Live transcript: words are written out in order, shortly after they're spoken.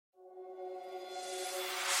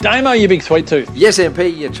Damo, you big sweet tooth. Yes,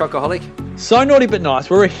 MP, you chocoholic. So Naughty But Nice,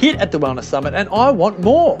 we're a hit at the Wellness Summit and I want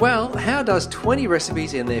more. Well, how does 20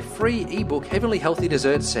 recipes in their free ebook Heavenly Healthy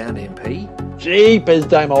Desserts sound, MP? Jeepers,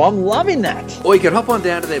 Damo, I'm loving that. Or you can hop on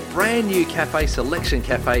down to their brand new cafe, Selection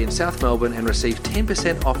Cafe in South Melbourne, and receive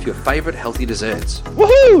 10% off your favourite healthy desserts.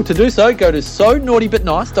 Woohoo! To do so, go to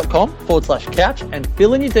sonaughtybutnice.com/couch and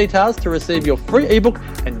fill in your details to receive your free ebook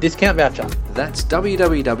and discount voucher. That's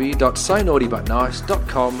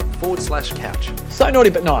www.sonaughtybutnice.com/couch. So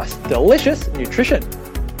Naughty But Nice, delicious nutrition.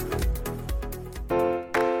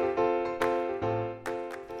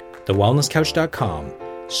 TheWellnessCouch.com,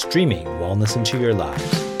 streaming wellness into your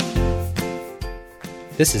lives.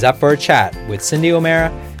 This is Up for a Chat with Cindy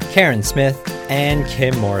O'Meara, Karen Smith, and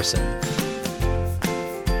Kim Morrison.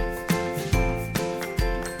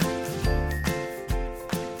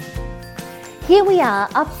 Here we are,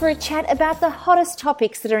 up for a chat about the hottest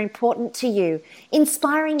topics that are important to you,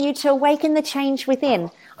 inspiring you to awaken the change within.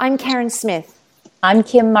 I'm Karen Smith. I'm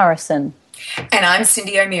Kim Morrison. And I'm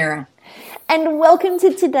Cindy O'Meara. And welcome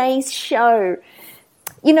to today's show.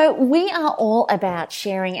 You know, we are all about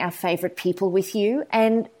sharing our favourite people with you,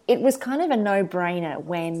 and it was kind of a no-brainer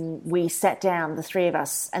when we sat down, the three of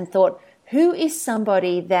us, and thought, who is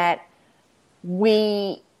somebody that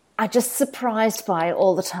we are just surprised by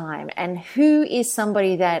all the time, and who is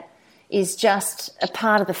somebody that is just a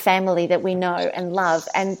part of the family that we know and love.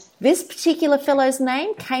 And this particular fellow's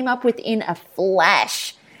name came up within a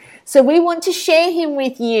flash. So we want to share him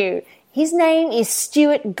with you. His name is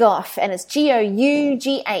Stuart Gough, and it's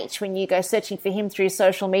Gough when you go searching for him through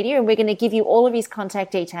social media, and we're going to give you all of his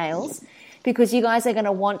contact details because you guys are going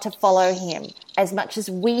to want to follow him as much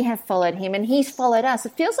as we have followed him, and he's followed us.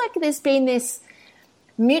 It feels like there's been this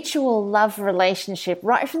mutual love relationship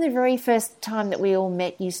right from the very first time that we all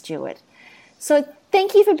met you, Stuart. So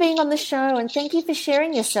thank you for being on the show, and thank you for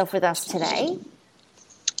sharing yourself with us today.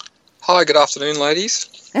 Hi, good afternoon, ladies.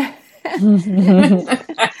 So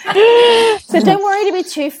don't worry to be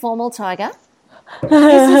too formal, Tiger.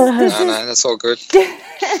 No, that's all good.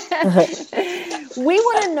 We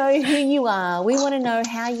want to know who you are. We want to know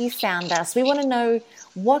how you found us. We want to know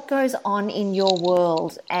what goes on in your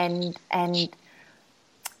world and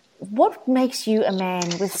what makes you a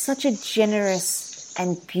man with such a generous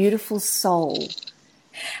and beautiful soul.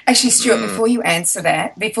 Actually, Stuart, before you answer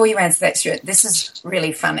that, Stuart, this is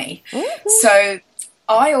really funny. Mm-hmm. So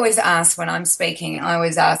I always ask when I'm speaking,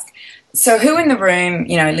 so who in the room,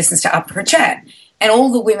 listens to Up for a Chat? And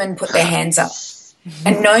all the women put their hands up.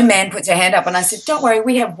 And no man puts their hand up. And I said, don't worry,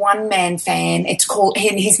 we have one man fan.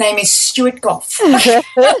 His name is Stuart Gough. Yeah,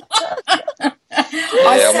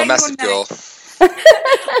 I'm a massive girl.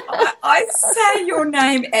 I say your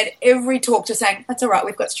name at every talk, just saying, that's all right,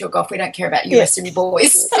 we've got Stuart Gough, we don't care about you rest of you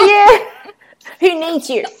boys. Yeah. Who needs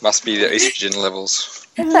you? Must be the estrogen levels.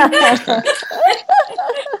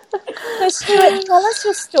 So Stuart, tell us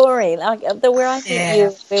your story.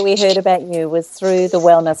 Where we heard about you was through the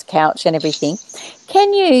Wellness Couch and everything.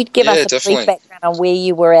 Can you give us a brief background on where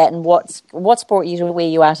you were at and what's brought you to where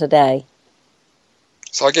you are today?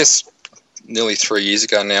 So I guess nearly 3 years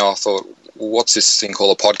ago now, I thought, what's this thing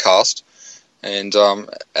called a podcast? And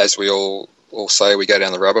as we all say, we go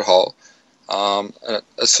down the rabbit hole. And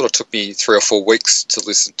it sort of took me 3 or 4 weeks to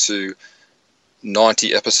listen to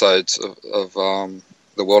 90 episodes of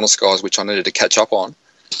the Wellness Guys, which I needed to catch up on.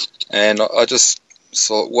 And I just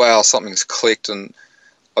thought, wow, something's clicked, and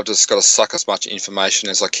I've just got to suck as much information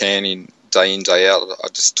as I can in, day out. I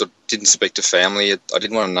just didn't speak to family. I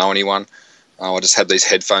didn't want to know anyone. I just had these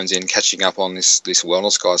headphones in, catching up on this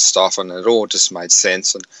Wellness Guys stuff, and it all just made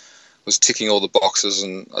sense and was ticking all the boxes,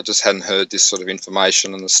 and I just hadn't heard this sort of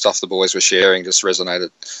information, and the stuff the boys were sharing just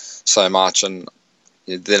resonated so much. And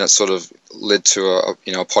then it sort of led to a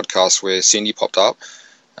podcast where Cindy popped up.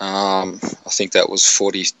 I think that was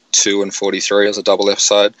 42 and 43 as a double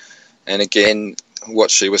episode, and again,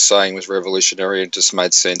 what she was saying was revolutionary and just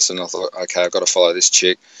made sense. And I thought, okay, I've got to follow this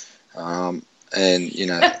chick. And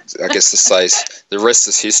I guess to say the rest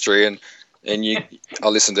is history. And I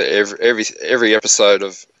listened to every episode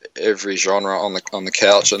of every genre on the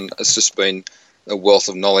couch, and it's just been a wealth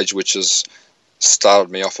of knowledge, which has started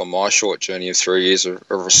me off on my short journey of 3 years of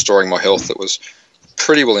restoring my health that was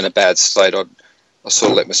pretty well in a bad state. I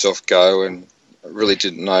sort of let myself go and really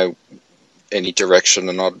didn't know any direction,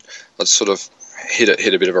 and I'd sort of hit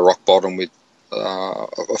a bit of a rock bottom with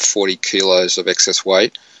 40 kilos of excess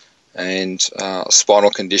weight and a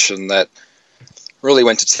spinal condition that really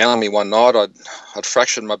went to town on me one night. I'd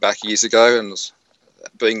fractured my back years ago, and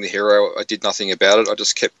being the hero, I did nothing about it. I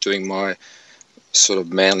just kept doing my sort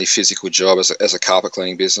of manly physical job as a carpet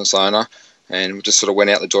cleaning business owner, and we just sort of went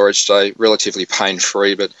out the door each day, relatively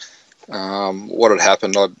pain-free. But what had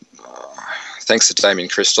happened, thanks to Damien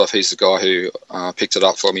Christoph, he's the guy who picked it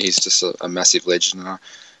up for me. He's just a massive legend and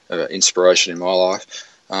an inspiration in my life.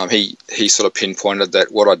 He sort of pinpointed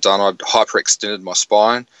that what I'd done, I'd hyperextended my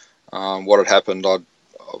spine. What had happened, I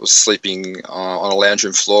was sleeping on a lounge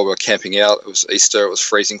room floor. We were camping out. It was Easter. It was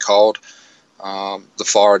freezing cold. The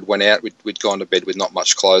fire had went out. We'd gone to bed with not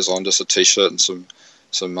much clothes on, just a T-shirt and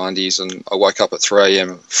some undies. And I woke up at 3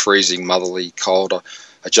 a.m. freezing, motherly cold.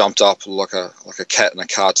 I jumped up like a cat in a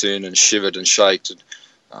cartoon and shivered and shaked.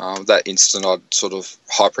 And that instant, I'd sort of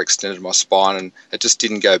hyperextended my spine, and it just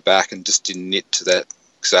didn't go back and just didn't knit to that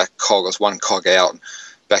exact cog. I was one cog out.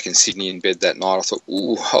 Back in Sydney in bed that night, I thought,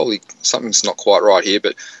 ooh, holy, something's not quite right here.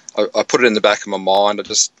 But I put it in the back of my mind. I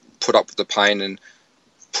just put up with the pain and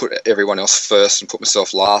put everyone else first and put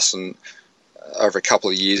myself last. And over a couple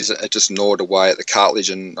of years, it just gnawed away at the cartilage.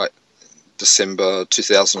 And December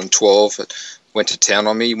 2012, it went to town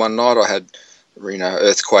on me one night. I had,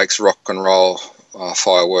 earthquakes, rock and roll,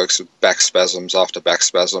 fireworks, back spasms after back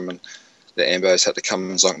spasm, and the ambos had to come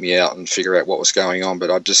and zonk me out and figure out what was going on.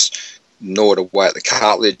 But I just gnawed away at the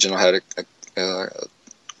cartilage, and I had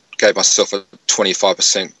gave myself a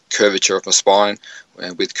 25% curvature of my spine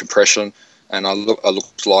with compression, and I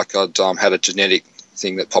looked like I'd had a genetic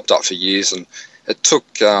thing that popped up for years. And it took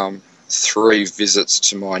 3 visits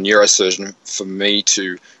to my neurosurgeon for me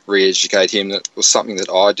to re-educate him that it was something that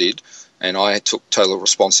I did, and I took total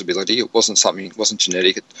responsibility. It wasn't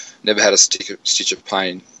genetic. It never had a stitch of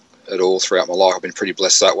pain at all throughout my life. I've been pretty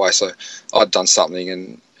blessed that way. So I'd done something,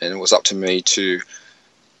 and it was up to me to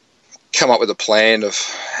come up with a plan of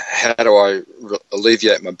how do I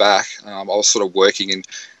alleviate my back. I was sort of working, and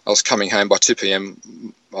I was coming home by 2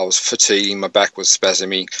 p.m. I was fatiguing, my back was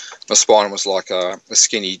spasming, my spine was like a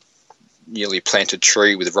skinny, newly planted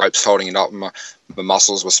tree with ropes holding it up, and my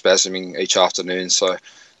muscles were spasming each afternoon. So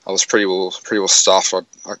I was pretty well stuffed.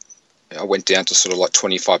 I went down to sort of like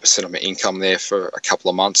 25% of my income there for a couple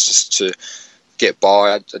of months just to get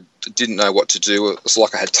by. I didn't know what to do. It was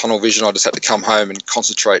like I had tunnel vision. I just had to come home and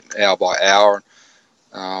concentrate hour by hour.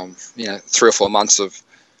 3 or 4 months of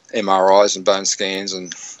MRIs and bone scans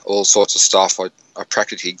and all sorts of stuff. I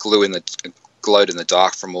practically glowed in the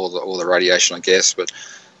dark from all the radiation, I guess. But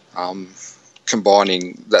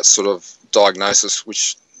combining that sort of diagnosis,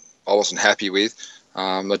 which I wasn't happy with,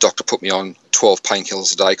 the doctor put me on 12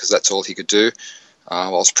 painkillers a day because that's all he could do. I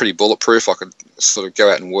was pretty bulletproof. I could sort of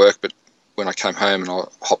go out and work, but when I came home and I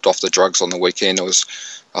hopped off the drugs on the weekend, it was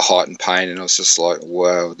a heightened pain, and I was just like,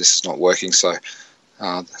 wow, this is not working. So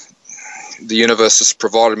the universe has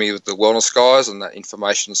provided me with the wellness guys, and that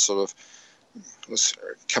information sort of was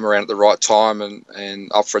come around at the right time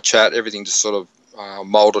and up for a chat. Everything just sort of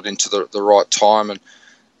molded into the right time, and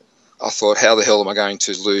I thought, how the hell am I going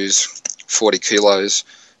to lose 40 kilos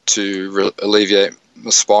to alleviate my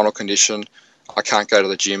spinal condition? I can't go to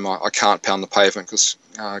the gym. I can't pound the pavement because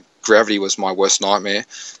gravity was my worst nightmare.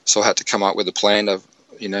 So I had to come up with a plan of,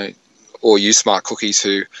 all you smart cookies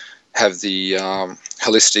who have the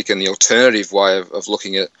holistic and the alternative way of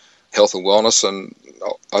looking at health and wellness. And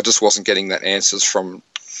I just wasn't getting that answers from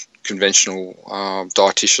conventional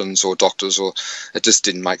dietitians or doctors, or it just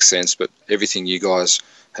didn't make sense. But everything you guys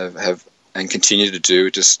have and continue to do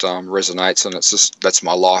just resonates, and that's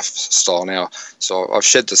my lifestyle now. So I've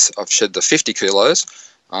shed the 50 kilos.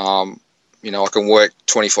 I can work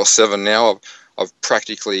 24/7 now. I've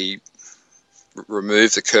practically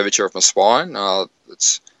removed the curvature of my spine.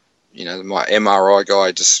 It's my MRI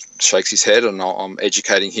guy just shakes his head, and I'm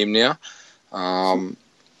educating him now.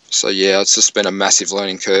 So yeah, it's just been a massive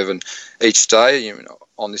learning curve, and each day,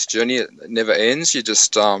 on this journey, it never ends. You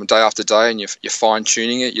just day after day, and you're fine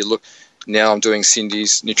tuning it. You look. Now I'm doing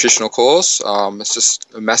Cindy's nutritional course. It's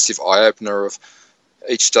just a massive eye-opener of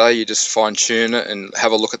each day you just fine-tune it and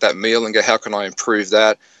have a look at that meal and go, how can I improve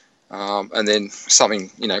that? And then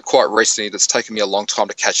something, quite recently that's taken me a long time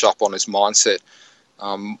to catch up on is mindset.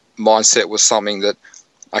 Mindset was something that,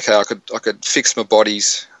 okay, I could fix my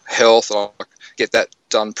body's health. I could get that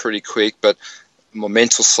done pretty quick, but my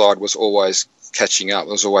mental side was always catching up.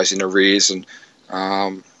 It was always in arrears, and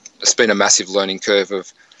it's been a massive learning curve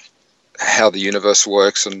of how the universe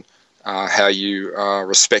works and how you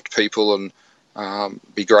respect people and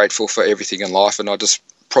be grateful for everything in life. And I just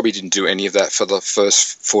probably didn't do any of that for the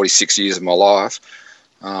first 46 years of my life.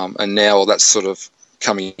 And now all that's sort of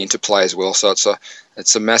coming into play as well. So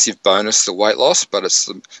it's a massive bonus, the weight loss, but it's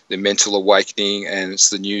the mental awakening, and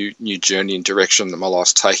it's the new journey and direction that my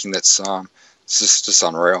life's taking that's it's just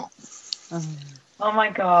unreal. Oh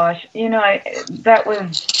my gosh. You know, that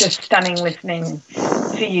was just stunning listening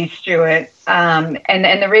to you, Stuart. And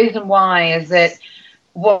the reason why is that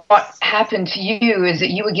what happened to you is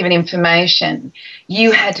that you were given information.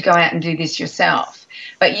 You had to go out and do this yourself,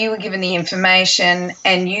 but you were given the information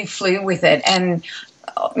and you flew with it. And,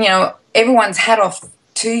 you know, everyone's hat off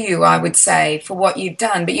to you, I would say, for what you've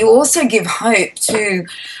done. But you also give hope to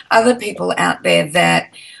other people out there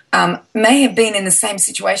that may have been in the same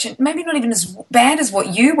situation, maybe not even as bad as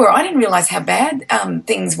what you were. I didn't realize how bad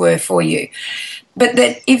things were for you. But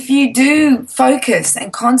that if you do focus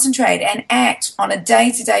and concentrate and act on a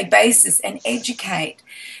day-to-day basis and educate,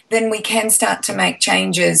 then we can start to make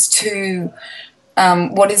changes to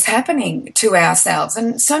what is happening to ourselves.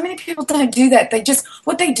 And so many people don't do that.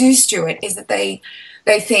 What they do, Stuart, is that they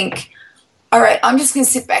think, all right, I'm just going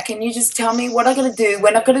to sit back and you just tell me what I've got to do,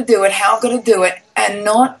 when I've got to do it, how I've got to do it, and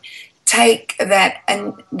not take that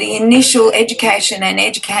and the initial education and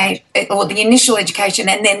the initial education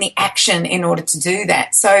and then the action in order to do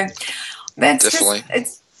that. So that's definitely.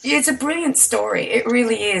 It's a brilliant story. It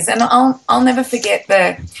really is. And I'll never forget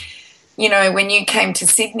when you came to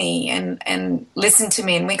Sydney and listened to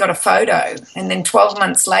me and we got a photo, and then 12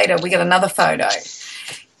 months later we got another photo.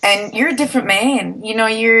 And you're a different man. You know,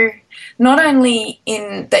 you're not only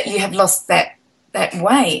in that you have lost that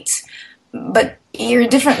weight, but you're a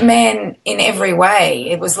different man in every way.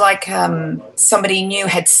 It was like somebody new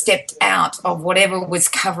had stepped out of whatever was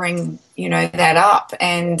covering, that up.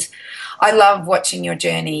 And I love watching your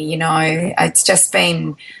journey. It's just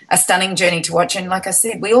been a stunning journey to watch. And like I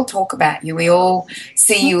said, we all talk about you. We all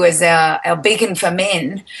see you as our beacon for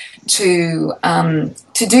men to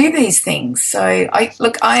do these things. So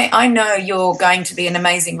I know you're going to be an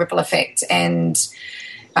amazing ripple effect, and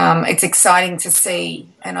it's exciting to see.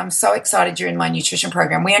 And I'm so excited you're in my nutrition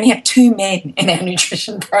program. We only have 2 men in our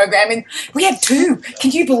nutrition program, and we have 2.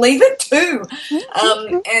 Can you believe it? 2.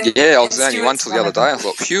 I was only one till the other day. I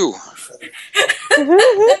thought, phew.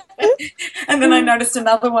 And then I noticed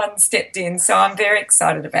another one stepped in, so I'm very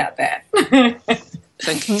excited about that.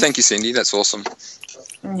 Thank you, Cindy. That's awesome.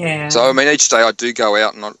 Yeah. So, I mean, each day I do go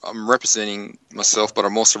out and I'm representing myself, but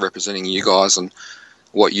I'm also representing you guys and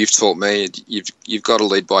what you've taught me. You've got to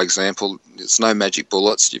lead by example. There's no magic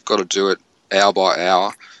bullets. You've got to do it hour by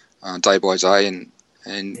hour, day by day,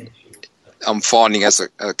 and I'm finding as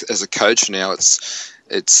a coach now,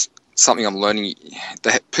 it's something I'm learning.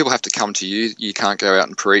 People have to come to you. You can't go out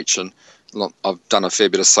and preach. And I've done a fair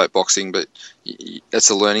bit of soapboxing, but it's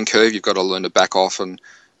a learning curve. You've got to learn to back off and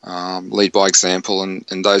lead by example.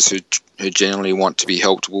 And those who genuinely want to be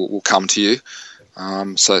helped will come to you.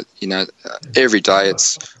 So every day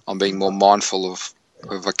I'm being more mindful of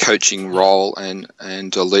a coaching role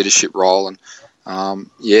and a leadership role. And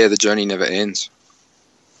the journey never ends.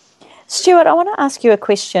 Stuart, I want to ask you a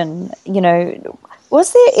question.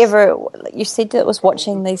 Was there ever, you said that it was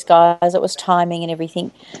watching these guys, it was timing and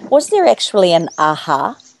everything. Was there actually an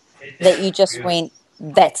aha that you just went,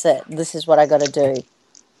 that's it, this is what I got to do?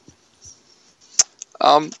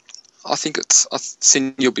 I think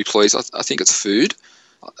Cindy, you'll be pleased. I think it's food.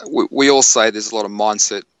 We all say there's a lot of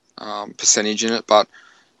mindset percentage in it, but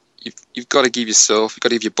you've got to give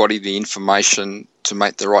your body the information to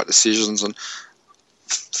make the right decisions. And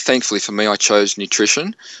thankfully for me, I chose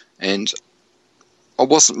nutrition, and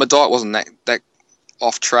my diet wasn't that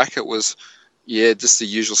off track. It was, just the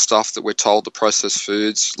usual stuff that we're told, the processed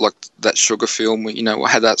foods, like that sugar film. We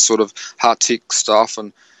had that sort of heart tick stuff,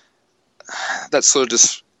 and that sort of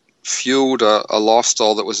just fueled a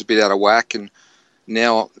lifestyle that was a bit out of whack. And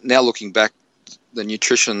now looking back, the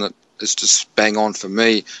nutrition that is just bang on for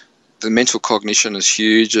me. The mental cognition is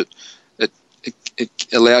huge. It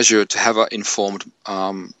allows you to have an informed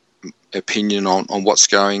opinion on what's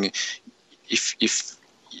going. If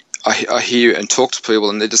I hear and talk to people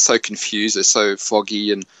and they're just so confused, they're so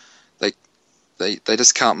foggy, and they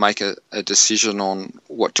just can't make a decision on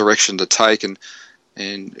what direction to take.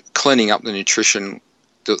 And cleaning up the nutrition,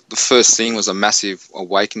 the first thing was a massive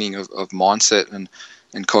awakening of mindset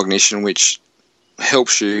and cognition, which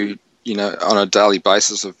helps you, on a daily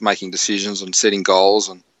basis of making decisions and setting goals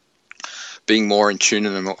and being more in tune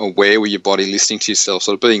and aware with your body, listening to yourself.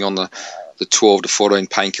 So being on the 12 to 14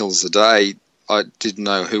 painkillers a day, I didn't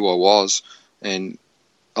know who I was, and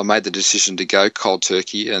I made the decision to go cold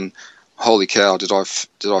turkey. And holy cow, did I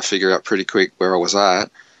figure out pretty quick where I was at.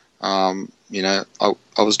 I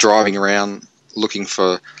was driving around looking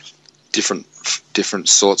for different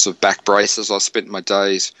sorts of back braces. I spent my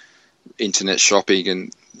days internet shopping,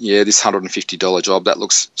 and this $150 job that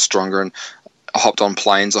looks stronger. And I hopped on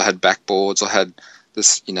planes. I had backboards. I had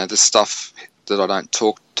this stuff that I don't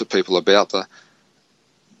talk to people about,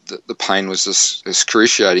 the pain was just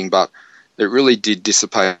excruciating, but it really did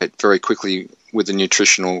dissipate very quickly with the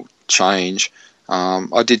nutritional change.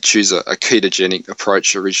 I did choose a ketogenic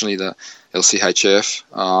approach originally, the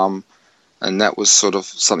LCHF, and that was sort of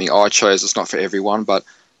something I chose. It's not for everyone, but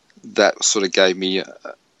that sort of gave me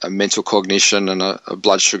a mental cognition and a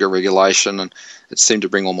blood sugar regulation, and it seemed to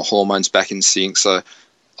bring all my hormones back in sync. So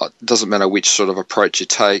it doesn't matter which sort of approach you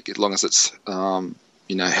take, as long as it's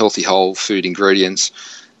healthy whole food ingredients,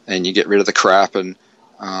 and you get rid of the crap, and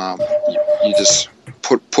you just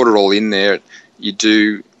put it all in there. You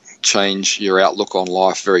do change your outlook on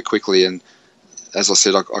life very quickly. And as I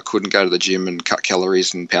said, I couldn't go to the gym and cut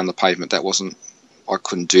calories and pound the pavement. I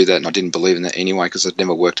couldn't do that, and I didn't believe in that anyway because it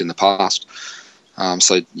never worked in the past.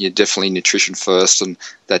 So you're definitely nutrition first, and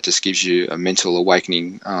that just gives you a mental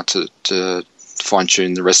awakening to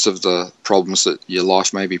fine-tune the rest of the problems that your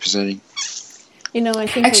life may be presenting. I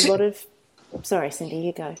think a lot of... Sorry, Cindy,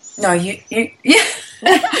 you go. No, you yeah.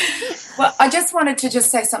 Well, I just wanted to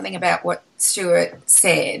just say something about what Stuart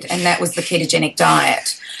said, and that was the ketogenic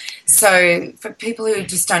diet. So for people who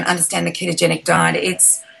just don't understand the ketogenic diet,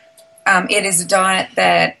 it is a diet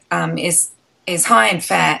that is high in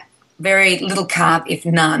fat, very little carb, if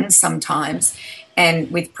none, sometimes,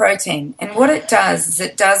 and with protein. And what it does is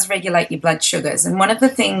it does regulate your blood sugars. And one of the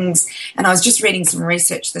things, and I was just reading some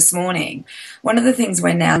research this morning, one of the things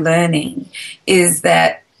we're now learning is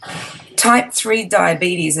that type 3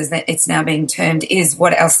 diabetes, as it's now being termed, is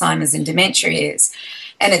what Alzheimer's and dementia is.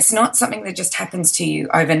 And it's not something that just happens to you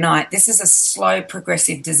overnight. This is a slow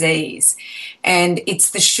progressive disease. And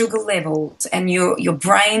it's the sugar levels, and your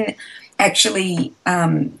brain actually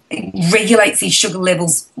regulates these sugar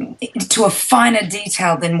levels to a finer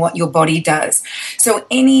detail than what your body does. So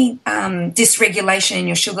any dysregulation in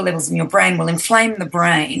your sugar levels in your brain will inflame the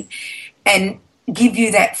brain and give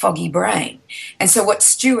you that foggy brain. And so what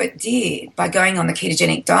Stuart did by going on the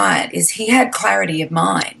ketogenic diet is he had clarity of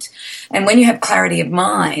mind. And when you have clarity of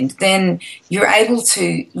mind, then you're able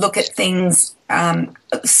to look at things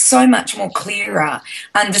so much more clearer,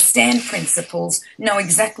 understand principles, know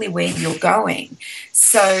exactly where you're going.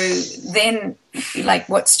 So then, like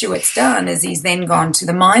what Stuart's done is he's then gone to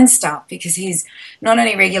the mind stuff, because he's not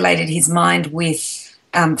only regulated his mind with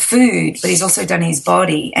food, but he's also done his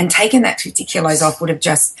body, and taken that 50 kilos off would have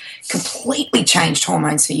just completely changed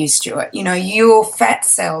hormones for you, Stuart. Your fat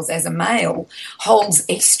cells as a male holds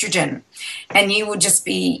estrogen, and you would just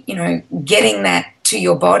be, getting that to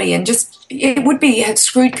your body, and just it would be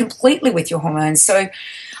screwed completely with your hormones. So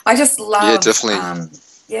I just love, yeah,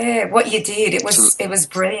 definitely, what you did. It was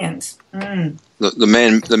brilliant. Mm.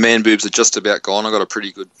 The man boobs are just about gone. I got a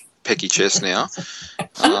pretty good pecky chest now.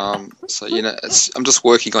 So I'm just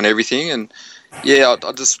working on everything, and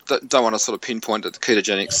I just don't want to sort of pinpoint that the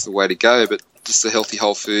ketogenic's the way to go, but just the healthy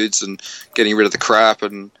whole foods and getting rid of the crap,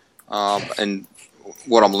 and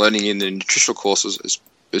what I'm learning in the nutritional courses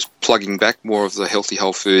is plugging back more of the healthy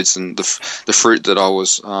whole foods and the fruit that I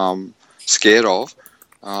was scared of,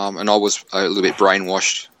 and I was a little bit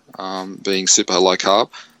brainwashed being super low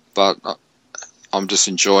carb, but I'm just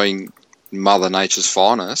enjoying Mother Nature's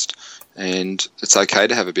finest, and it's okay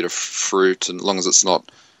to have a bit of fruit, and as long as it's not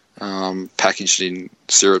packaged in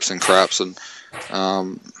syrups and craps, and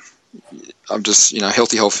I'm just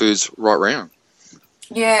healthy whole foods right round.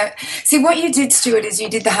 Yeah. See, what you did, Stuart, is you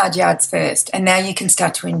did the hard yards first, and now you can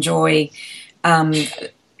start to enjoy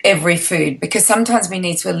every food, because sometimes we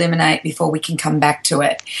need to eliminate before we can come back to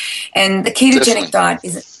it. And the ketogenic diet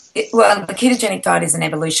the ketogenic diet is an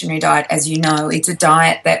evolutionary diet, as you know. It's a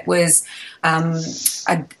diet that was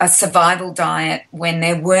a survival diet when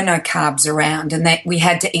there were no carbs around, and that we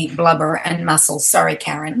had to eat blubber and muscle. Sorry,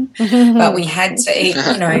 Karen, but we had to eat,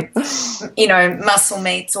 muscle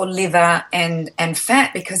meats or liver and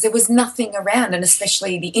fat, because there was nothing around, and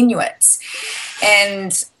especially the Inuits.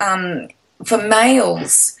 And for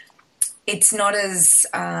males, it's not as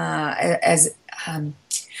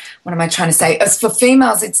what am I trying to say? As for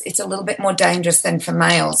females, it's a little bit more dangerous than for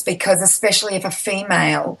males, because especially if a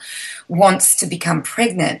female wants to become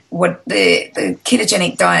pregnant, what the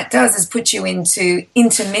ketogenic diet does is put you into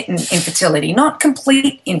intermittent infertility, not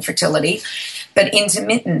complete infertility, but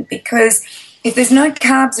intermittent, because if there's no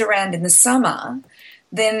carbs around in the summer,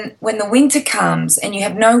 then when the winter comes and you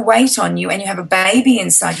have no weight on you and you have a baby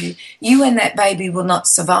inside you, you and that baby will not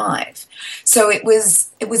survive. So it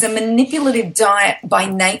was a manipulative diet by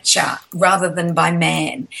nature rather than by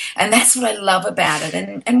man. And that's what I love about it.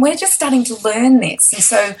 And we're just starting to learn this. And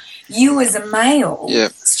so you as a male,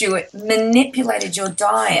 Stuart, manipulated your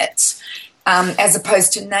diet as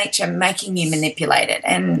opposed to nature making you manipulate it.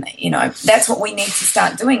 And, that's what we need to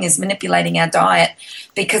start doing, is manipulating our diet,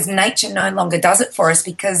 because nature no longer does it for us,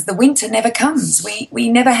 because the winter never comes. We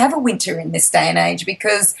never have a winter in this day and age,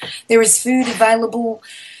 because there is food available,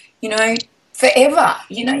 forever.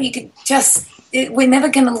 You could just... we're never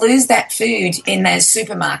going to lose that food in those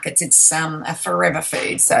supermarkets. It's a forever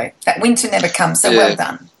food. So that winter never comes. So well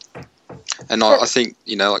done. And I think,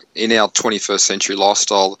 in our 21st century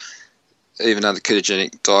lifestyle, even though the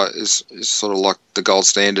ketogenic diet is sort of like the gold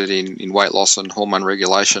standard in weight loss and hormone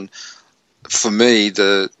regulation, for me,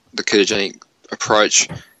 the ketogenic approach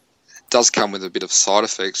does come with a bit of side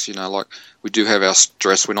effects. Like we do have our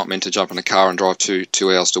stress. We're not meant to jump in a car and drive 2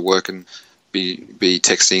 hours to work and be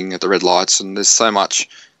texting at the red lights. And there's so much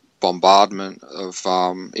bombardment of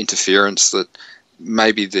interference that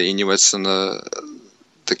maybe the Inuits and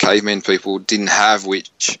the caveman people didn't have,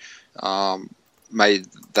 which made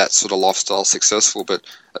that sort of lifestyle successful. But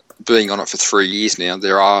being on it for 3 years now,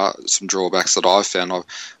 there are some drawbacks that I've found.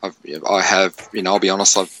 I have, I'll be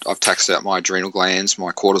honest, I've taxed out my adrenal glands,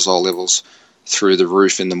 my cortisol levels through the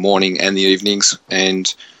roof in the morning and the evenings.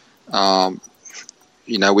 And,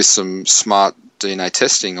 with some smart DNA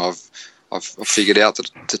testing, I've figured out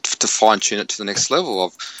that to fine tune it to the next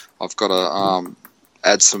level, I've got to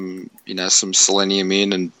add some selenium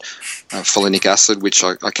in and folinic acid, which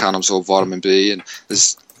I can't absorb vitamin B. And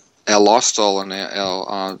there's our lifestyle and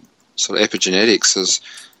our sort of epigenetics,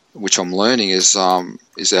 which I'm learning is our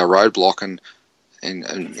roadblock,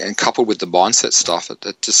 and coupled with the mindset stuff,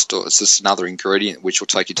 it's just another ingredient which will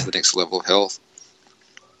take you to the next level of health.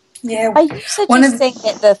 Yeah. Are you suggesting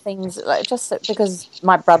that the things, just because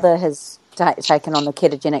my brother has taken on the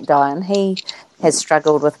ketogenic diet and he has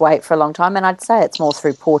struggled with weight for a long time, and I'd say it's more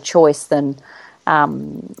through poor choice than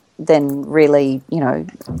really,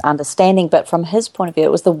 understanding. But from his point of view,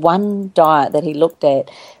 it was the one diet that he looked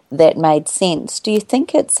at that made sense. Do you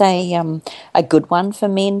think it's a good one for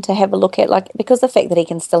men to have a look at? Like, because the fact that he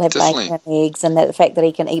can still have bacon and eggs, and the fact that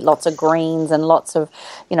he can eat lots of greens and lots of,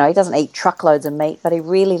 he doesn't eat truckloads of meat, but he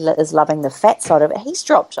really is loving the fat side of it. He's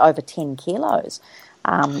dropped over 10 kilos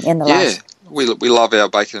in the last... We love our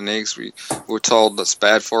bacon and eggs. We were told that's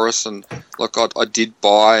bad for us, and look, I did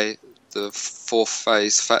buy the 4th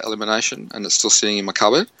phase fat elimination, and it's still sitting in my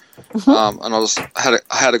cupboard. Mm-hmm. And I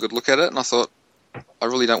had a good look at it, and I thought, I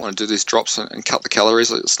really don't want to do these drops and cut the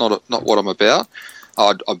calories. It's not what I'm about.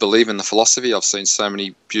 I believe in the philosophy. I've seen so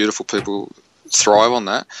many beautiful people thrive on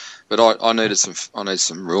that, but I needed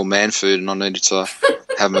some real man food, and I needed to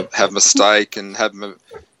have a steak and have now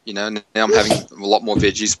I'm having a lot more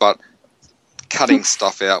veggies, but cutting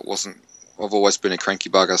stuff out wasn't. I've always been a cranky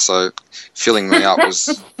bugger, so filling me up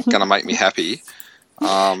was going to make me happy.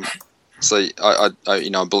 So I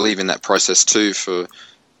believe in that process too for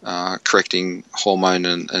correcting hormone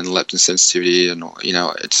and leptin sensitivity, and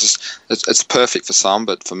it's perfect for some,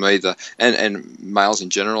 but for me and males in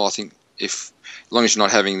general, I think as long as you're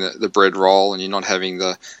not having the bread roll and you're not having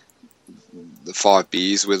the 5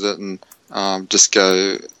 beers with it, and just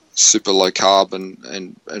go super low carb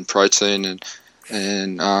and protein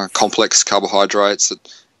and complex carbohydrates,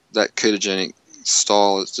 that ketogenic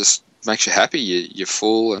style just makes you happy. You're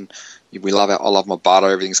full, and I love my butter.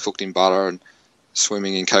 Everything's cooked in butter and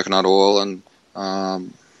swimming in coconut oil, and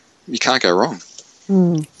you can't go wrong.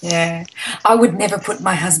 Mm. Yeah. I would never put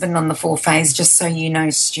my husband on the 4 phase, just so you know,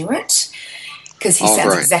 Stuart, because he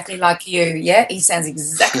sounds exactly like you. Yeah, he sounds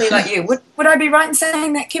exactly like you. Would I be right in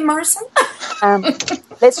saying that, Kim Morrison?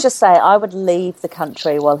 Let's just say I would leave the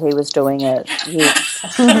country while he was doing it. Yes.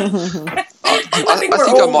 I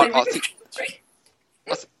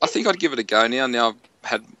think I'd give it a go now. Now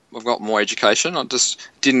I've got more education. I just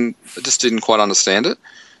didn't quite understand it.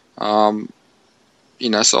 So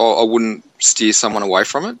I wouldn't steer someone away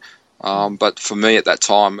from it. But for me at that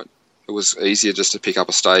time, it was easier just to pick up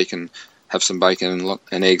a steak and have some bacon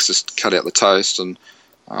and eggs, just cut out the toast. And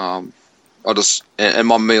and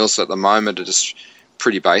my meals at the moment are just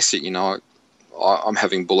pretty basic. I'm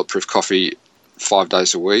having bulletproof coffee 5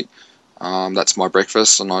 days a week. That's my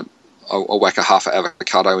breakfast, and I'll whack a half an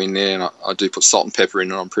avocado in there, and I do put salt and pepper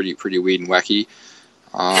in it. I'm pretty weird and wacky.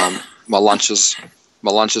 My lunches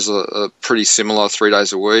are pretty similar 3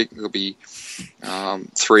 days a week. There'll be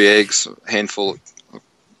 3 eggs, a handful of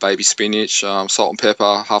baby spinach, salt and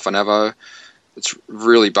pepper, half an avo. It's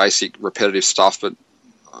really basic, repetitive stuff, but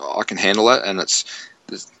I can handle it, and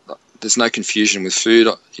there's no confusion with food.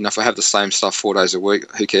 If I have the same stuff 4 days a week,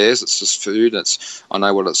 who cares? It's just food. I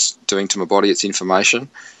know what it's doing to my body. It's information.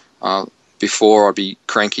 Before, I'd be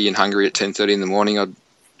cranky and hungry at 10:30 in the morning. I'd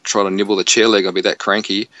try to nibble the chair leg. I'd be that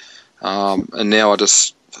cranky. And now I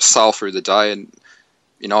just sail through the day, and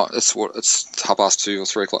it's 2:30 or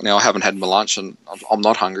 3 o'clock now. I haven't had my lunch, and I'm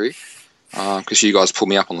not hungry because you guys pulled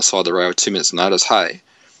me up on the side of the road with 2 minutes notice. Hey,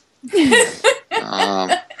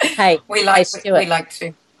 hey, we like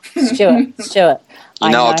to. Stuart.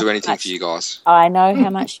 I'll do anything for you guys. I know how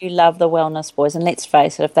much you love the Wellness Boys, and let's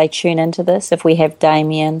face it, if they tune into this, if we have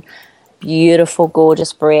Damien, beautiful,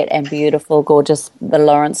 gorgeous Brett, and beautiful, gorgeous the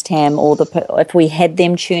Lawrence Tam, if we had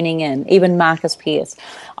them tuning in, even Marcus Pierce,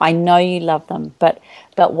 I know you love them, but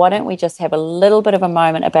why don't we just have a little bit of a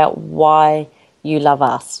moment about why you love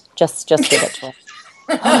us? Just give it to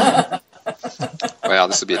us. Wow,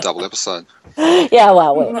 this will be a double episode. Yeah,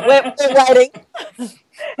 well, we're waiting.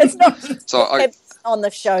 It's not so on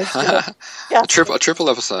the show. a triple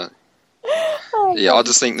episode. Oh, yeah, I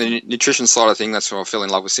just think the nutrition side of thing, that's where I fell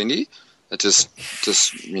in love with Cindy. It just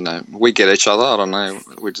we get each other. I don't know.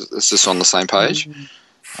 It's just on the same page.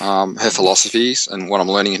 Her philosophies and what I'm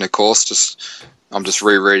learning in her course. I'm just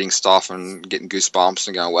rereading stuff and getting goosebumps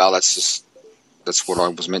and going, wow, that's what I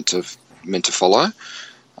was meant to follow.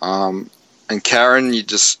 And Karen,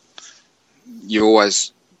 you're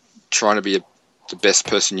always trying to be the best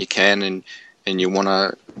person you can, and you want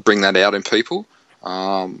to bring that out in people.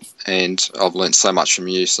 And I've learned so much from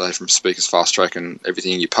you, from Speakers Fast Track and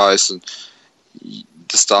everything you post, and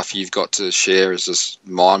the stuff you've got to share is just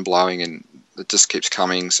mind blowing, and it just keeps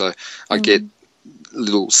coming. So I get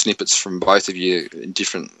little snippets from both of you in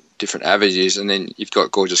different avenues, and then you've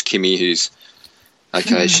got gorgeous Kimmy, who's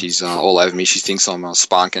she's all over me. She thinks I'm a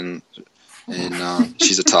spunk, and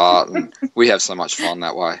she's a tart, and we have so much fun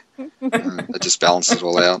that way. It just balances it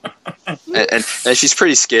all out. And she's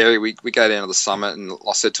pretty scary. We go down to the summit, and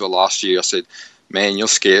I said to her last year, I said, man, you're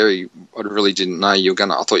scary. I really didn't know I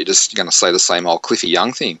thought you're just going to say the same old Cliffy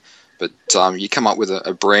Young thing. But you come up with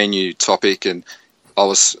a brand new topic, and I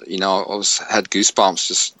had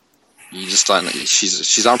goosebumps. You just don't know.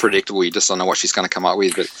 She's unpredictable. You just don't know what she's going to come up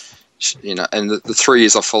with. But and the 3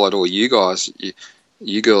 years I followed all you guys,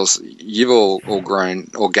 you girls, you've all grown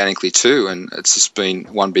organically too, and it's just been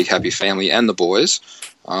one big happy family. And the boys,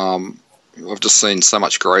 I've just seen so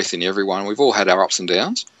much growth in everyone. We've all had our ups and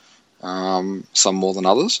downs, some more than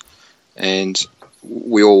others, and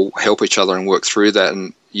we all help each other and work through that.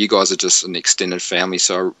 And you guys are just an extended family,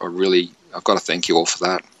 so I've got to thank you all for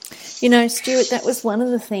that. Stuart, that was one of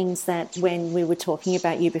the things that when we were talking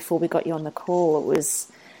about you before we got you on the call, it was,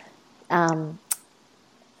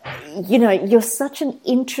 you're such an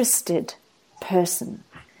interested person,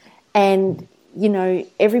 and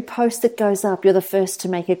every post that goes up, you're the first to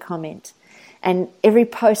make a comment, and every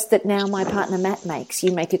post that now my partner Matt makes,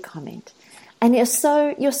 you make a comment, and you're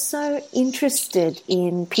so interested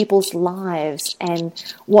in people's lives and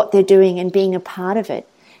what they're doing and being a part of it.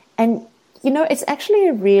 And it's actually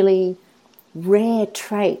a really rare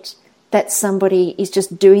trait that somebody is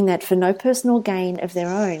just doing that for no personal gain of their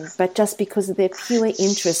own, but just because of their pure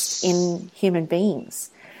interest in human beings.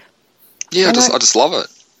 Yeah, I just love it.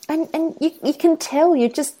 And you can tell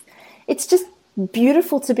it's just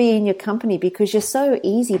beautiful to be in your company, because you're so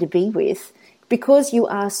easy to be with, because you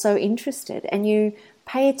are so interested and you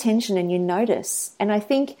pay attention and you notice. And I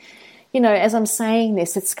think, as I'm saying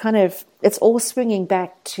this, it's all swinging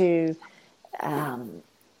back to,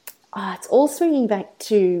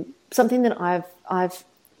 something that I've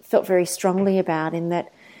felt very strongly about, in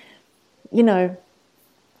that, the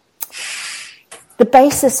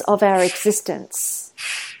basis of our existence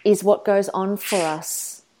is what goes on for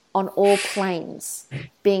us on all planes,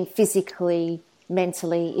 being physically,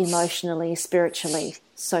 mentally, emotionally, spiritually,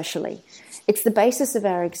 socially. It's the basis of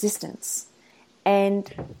our existence.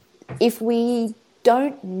 And if we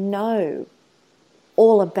don't know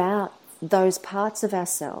all about those parts of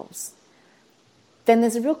ourselves, then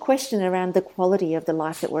there's a real question around the quality of the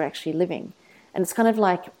life that we're actually living. And it's kind of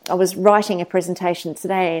like, I was writing a presentation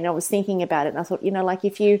today and I was thinking about it, and I thought,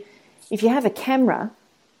 if you have a camera,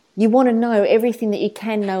 you want to know everything that you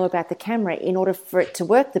can know about the camera in order for it to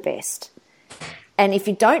work the best. And if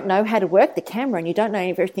you don't know how to work the camera and you don't know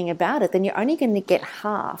everything about it, then you're only going to get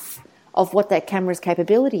half of what that camera's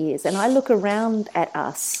capability is. And I look around at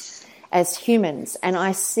us as humans and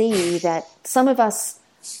I see that some of us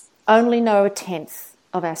only know 1/10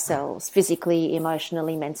 of ourselves, physically,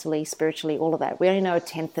 emotionally, mentally, spiritually, all of that. We only know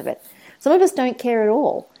 1/10 of it. Some of us don't care at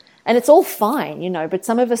all. And it's all fine, but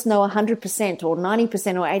some of us know 100% or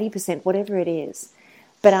 90% or 80%, whatever it is.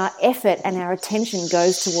 But our effort and our attention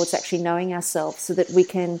goes towards actually knowing ourselves so that we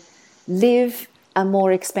can live a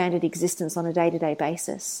more expanded existence on a day-to-day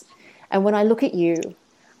basis. And when I look at you,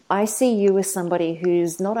 I see you as somebody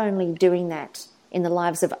who's not only doing that in the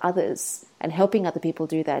lives of others and helping other people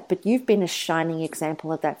do that. But you've been a shining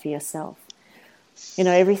example of that for yourself. You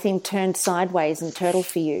know, everything turned sideways and turtle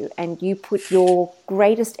for you, and you put your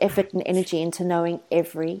greatest effort and energy into knowing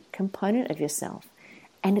every component of yourself.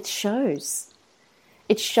 And it shows.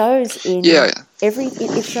 It shows in every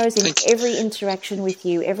interaction with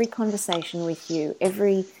you, every conversation with you,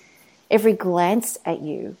 every glance at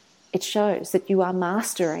you. It shows that you are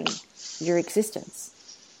mastering your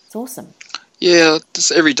existence. It's awesome. Yeah,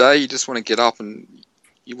 just every day you just want to get up, and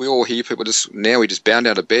we all hear people we just bound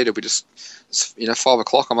out of bed, and we just, 5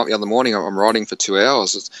 o'clock, I'm up the other morning, I'm writing for 2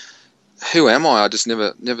 hours. Who am I? I just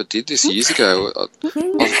never did this years ago.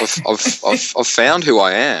 I've found who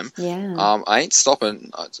I am. Yeah. I ain't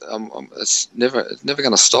stopping. It's never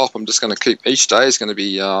going to stop. I'm just going to keep. Each day is going to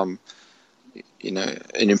be, an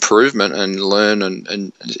improvement, and learn,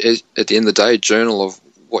 and at the end of the day, journal of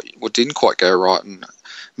what didn't quite go right, and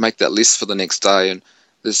make that list for the next day. And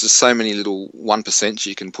there's just so many little 1%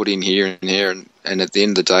 you can put in here and there, and at the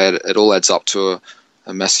end of the day, it all adds up to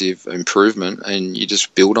a massive improvement, and you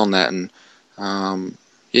just build on that. And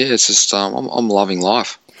it's just I'm loving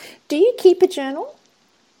life. Do you keep a journal?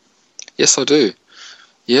 Yes, I do.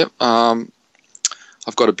 Yep.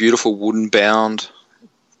 I've got a beautiful wooden bound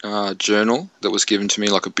journal that was given to me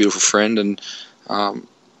like a beautiful friend, and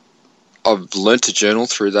I've learnt to journal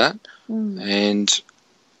through that. And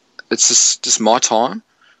it's just my time.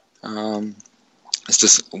 It's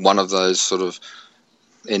just one of those sort of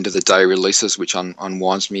end of the day releases which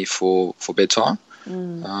unwinds me for bedtime.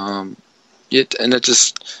 And it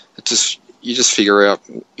just you just figure out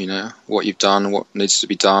what you've done and what needs to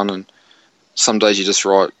be done, and some days you just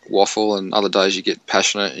write waffle, and other days you get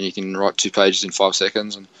passionate and you can write 2 pages in 5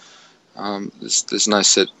 seconds, and there's no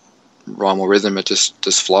set rhyme or rhythm. It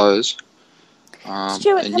just flows.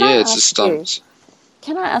 Stuart,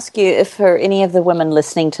 can I ask you if for any of the women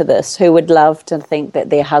listening to this who would love to think that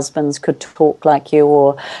their husbands could talk like you,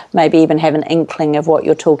 or maybe even have an inkling of what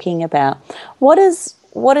you're talking about, what is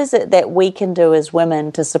it that we can do as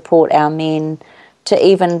women to support our men to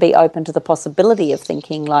even be open to the possibility of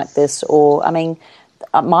thinking like this? Or, I mean,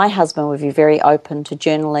 my husband would be very open to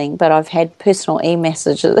journaling, but I've had personal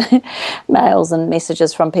mails and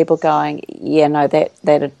messages from people going, yeah, no,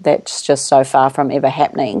 that's just so far from ever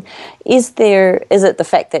happening. Is it the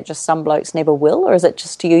fact that just some blokes never will, or is it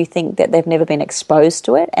just, do you think that they've never been exposed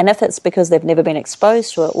to it? And if it's because they've never been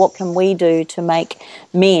exposed to it, what can we do to make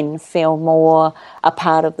men feel more a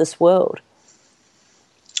part of this world?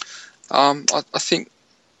 I think,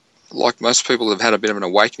 like most people have had a bit of an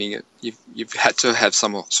awakening, you've had to have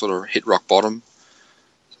some sort of hit rock bottom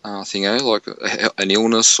thing, like an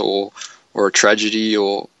illness or a tragedy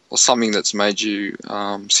or something that's made you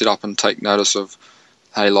sit up and take notice of,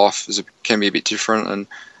 hey, life can be a bit different. And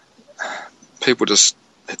people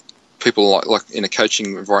like in a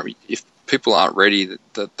coaching environment, if people aren't ready,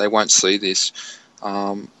 that they won't see this,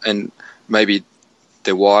 and maybe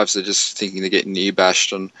their wives are just thinking they're getting ear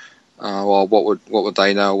bashed, and well, what would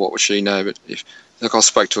they know? What would she know? But I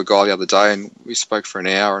spoke to a guy the other day, and we spoke for an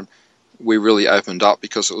hour, and we really opened up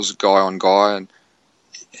because it was guy on guy, and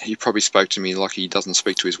he probably spoke to me like he doesn't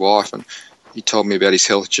speak to his wife, and he told me about his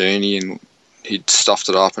health journey, and he'd stuffed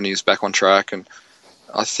it up, and he was back on track. And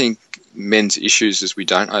I think men's issues is we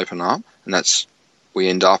don't open up, and we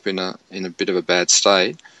end up in a bit of a bad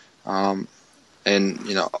state. And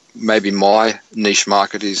maybe my niche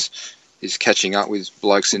market is catching up with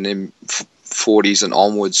blokes in their 40s and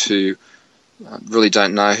onwards who really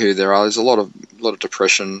don't know who they are. There's a lot of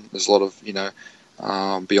depression. There's a lot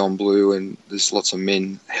of Beyond Blue, and there's lots of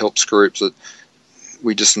men helps groups that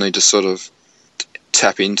we just need to sort of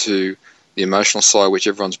tap into the emotional side, which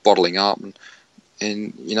everyone's bottling up.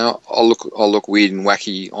 And I'll look weird and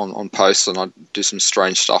wacky on posts, and I do some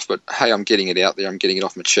strange stuff. But hey, I'm getting it out there. I'm getting it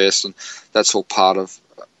off my chest, and that's all part of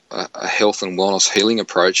a health and wellness healing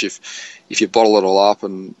approach. If you bottle it all up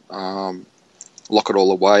and lock it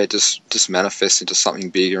all away, it just manifests into something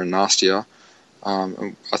bigger and nastier.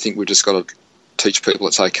 And I think we've just got to teach people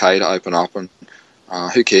it's okay to open up, and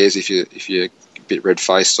who cares if you're a bit red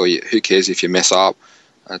faced, or who cares if you mess up.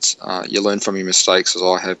 It's you learn from your mistakes, as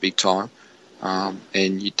I have big time,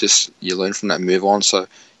 and you learn from that and move on. So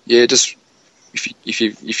yeah, just if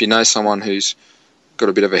you know someone who's got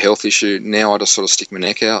a bit of a health issue, now I just sort of stick my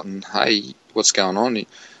neck out and, hey, what's going on? Is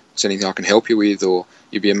there anything I can help you with? Or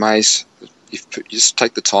you'd be amazed if you just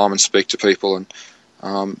take the time and speak to people. And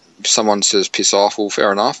if someone says piss off, well,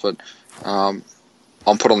 fair enough, but I'm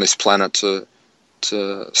put on this planet to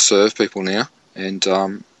serve people now. And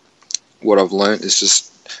what I've learned is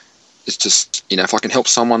just if I can help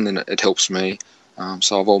someone, then it helps me.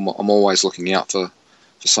 So I'm always looking out for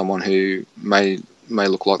someone who may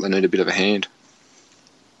look like they need a bit of a hand.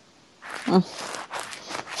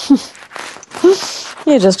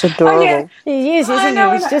 You're just adorable. Oh, yeah. He is, isn't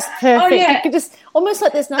he? He's just perfect. Oh, yeah. You could just almost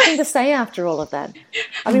like there's nothing to say after all of that.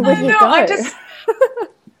 I mean, where do you go?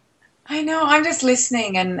 I know. I'm just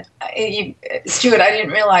listening, and Stuart, I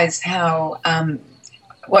didn't realise how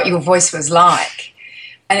what your voice was like,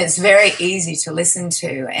 and it's very easy to listen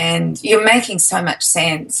to, and you're making so much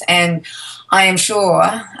sense. And I am sure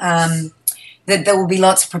that there will be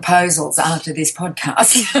lots of proposals after this podcast.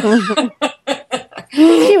 Stuart, are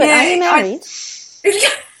you married?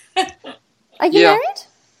 Are you married?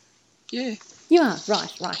 Yeah. You are?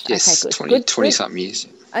 Right. Yes, okay, good. 20-something years.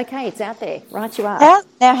 Okay, it's out there. Right, you are.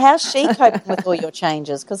 How's she coping with all your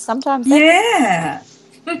changes? Because sometimes... Yeah.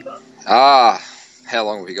 How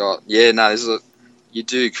long have we got? Yeah, no, you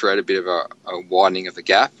do create a bit of a widening of the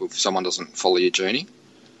gap if someone doesn't follow your journey.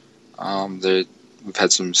 We've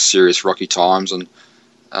had some serious rocky times, and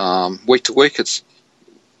week to week it's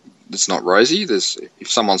not rosy. If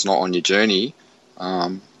someone's not on your journey,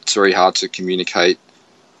 it's very hard to communicate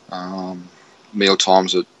meal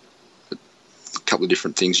times at a couple of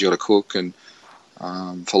different things you got to cook, and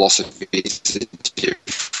philosophies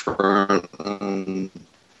different.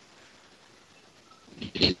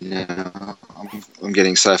 I'm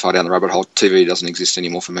getting so far down the rabbit hole. TV doesn't exist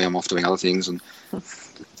anymore for me. I'm off doing other things, and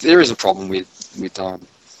there is a problem with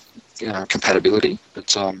compatibility.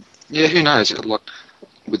 But who knows? Like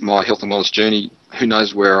with my health and wellness journey, who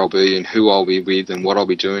knows where I'll be and who I'll be with and what I'll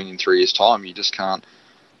be doing in 3 years' time. You just can't.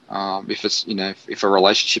 If a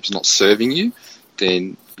relationship's not serving you,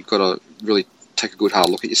 then you've got to really take a good hard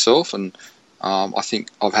look at yourself. And I think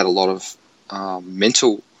I've had a lot of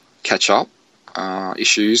mental catch-up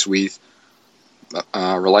issues with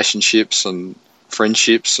relationships and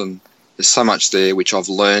friendships, and there's so much there which I've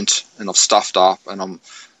learnt and I've stuffed up, and I'm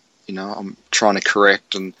trying to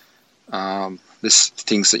correct, and there's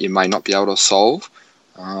things that you may not be able to solve,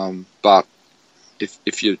 but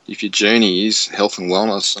if your journey is health and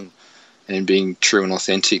wellness and being true and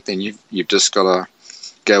authentic, then you've just got to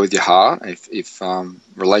go with your heart. If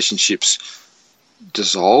relationships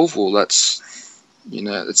dissolve, well, it's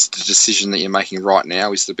the decision that you're making right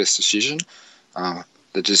now is the best decision.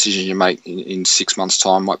 The decision you make in 6 months'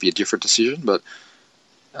 time might be a different decision, but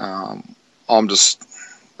I'm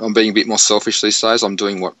being a bit more selfish these days. I'm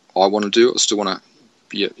doing what I want to do. I still want to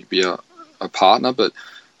be a partner, but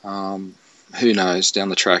who knows? Down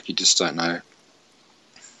the track, you just don't know.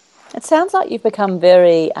 It sounds like you've become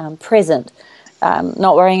very present,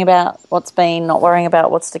 not worrying about what's been, not worrying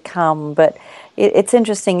about what's to come. But it's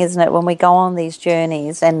interesting, isn't it, when we go on these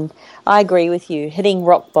journeys, and I agree with you, hitting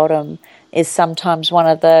rock bottom is sometimes one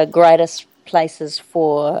of the greatest places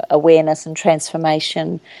for awareness and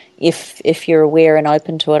transformation if you're aware and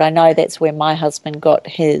open to it. I know that's where my husband got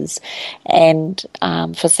his, and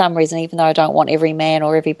for some reason, even though I don't want every man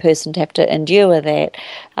or every person to have to endure that,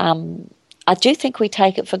 I do think we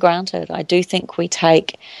take it for granted. I do think we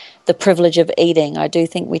take the privilege of eating. I do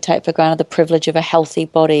think we take for granted the privilege of a healthy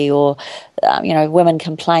body, or, women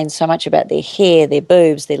complain so much about their hair, their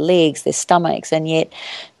boobs, their legs, their stomachs, and yet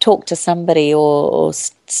talk to somebody or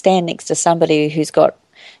stand next to somebody who's got,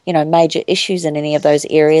 major issues in any of those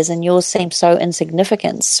areas, and yours seems so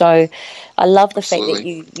insignificant. So I love the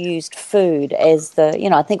Absolutely. fact that you used food as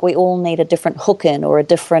I think we all need a different hook in or a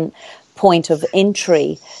different point of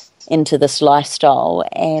entry into this lifestyle,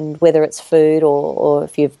 and whether it's food or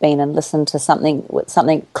if you've been and listened to something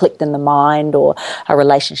clicked in the mind, or a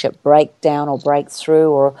relationship breakdown or breakthrough,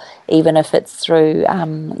 or even if it's through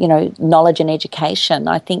knowledge and education.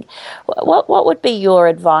 I think what would be your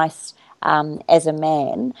advice as a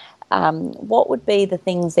man? What would be the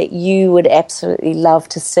things that you would absolutely love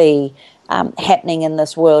to see happening in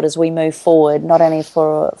this world as we move forward, not only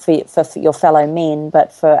for your fellow men,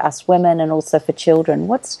 but for us women and also for children?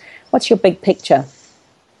 What's your big picture?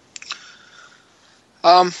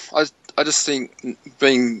 I just think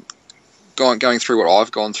going through what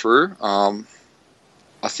I've gone through,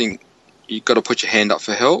 I think you've got to put your hand up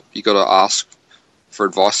for help. You've got to ask for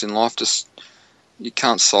advice in life. You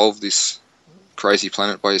can't solve this crazy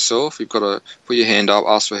planet by yourself. You've got to put your hand up,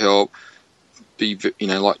 ask for help.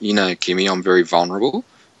 Kimmy, I'm very vulnerable.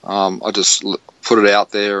 I just put it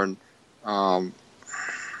out there, and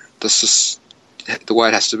that's just the way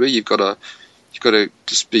it has to be. You've got to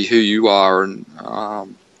just be who you are, and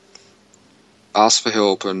ask for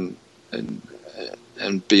help, and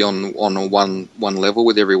be on one level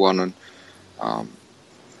with everyone, and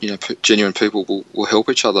genuine people will help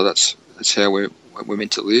each other. That's how we're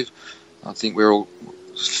meant to live. I think we're all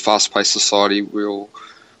fast-paced society. We all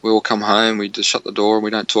come home, we just shut the door, and we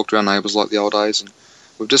don't talk to our neighbours like the old days. And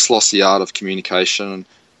we've just lost the art of communication.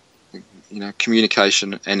 And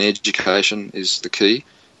communication and education is the key.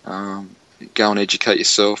 Go and educate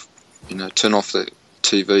yourself. Turn off the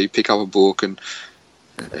TV, pick up a book, and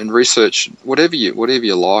research whatever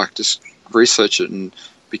you like. Just research it and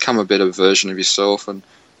become a better version of yourself, and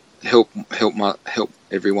help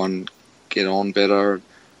everyone get on better.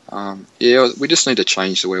 We just need to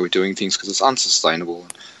change the way we're doing things because it's unsustainable.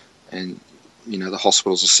 And the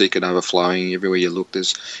hospitals are sick and overflowing. Everywhere you look,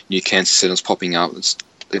 there's new cancer centres popping up.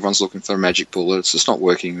 Everyone's looking for a magic bullet. It's just not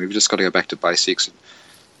working. We've just got to go back to basics, and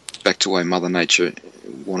back to the way Mother Nature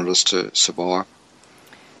wanted us to survive.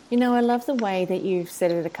 I love the way that you've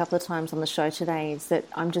said it a couple of times on the show today, is that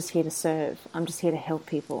I'm just here to serve. I'm just here to help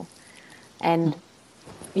people. And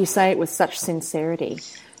you say it with such sincerity.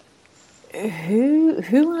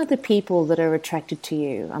 Who are the people that are attracted to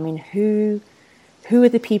you? I mean, who are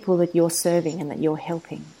the people that you're serving and that you're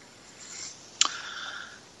helping?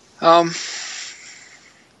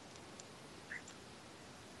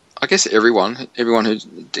 I guess everyone who,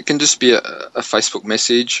 it can just be a Facebook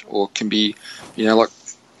message, or can be, like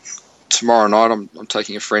tomorrow night I'm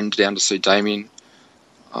taking a friend down to see Damien.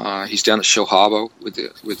 He's down at Shell Harbour with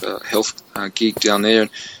a health gig down there,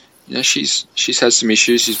 and she's had some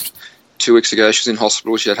issues. 2 weeks ago she was in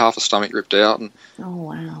hospital. She had half her stomach ripped out, and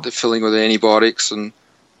they're filling with antibiotics, and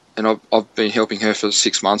I've been helping her for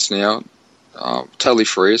 6 months now, totally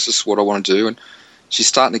free. It's just what I want to do, and she's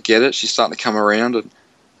starting to get it. She's starting to come around, and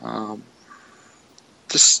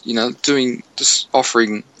just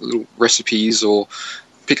offering little recipes, or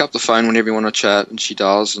pick up the phone whenever you want to chat, and she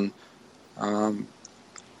does. And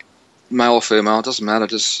male or female, it doesn't matter.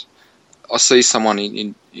 Just I see someone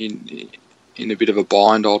in a bit of a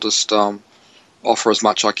bind, I'll just offer as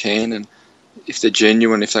much I can, and if they're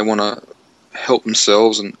genuine, if they want to help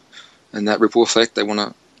themselves and that ripple effect, they want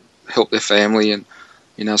to help their family, and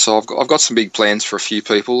so I've got some big plans for a few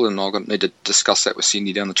people, and I'll need to discuss that with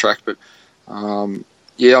Cindy down the track. But I'm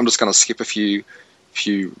just going to skip a few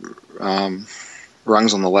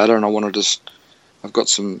rungs on the ladder, and I've got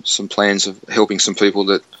some plans of helping some people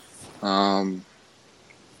that a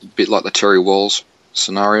bit like the Terry Walls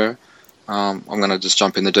scenario. I'm going to just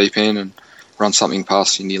jump in the deep end and run something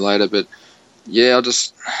past Cindy later. But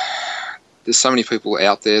there's so many people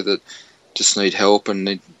out there that just need help and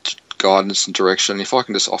need guidance and direction. If I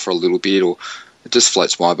can just offer a little bit, or it just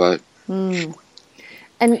floats my boat. And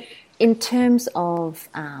in terms of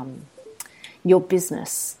your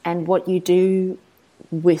business and what you do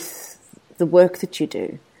with the work that you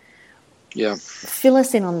do, fill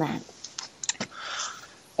us in on that.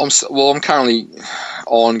 I'm currently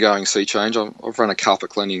ongoing sea change. I've run a carpet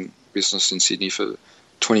cleaning business in Sydney for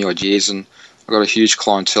 20 odd years, and I've got a huge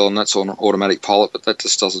clientele, and that's on an automatic pilot, but that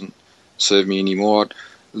just doesn't serve me anymore.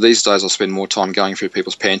 These days I spend more time going through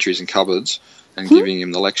people's pantries and cupboards and giving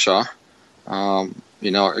them the lecture.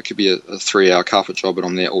 It could be a 3-hour carpet job, but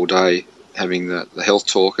I'm there all day having the health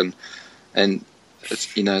talk, and it's,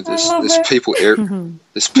 there's people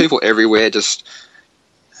there's people everywhere. Just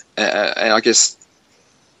and I guess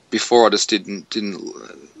before I just didn't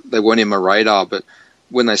they weren't in my radar, but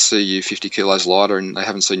when they see you 50 kilos lighter and they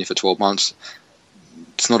haven't seen you for 12 months,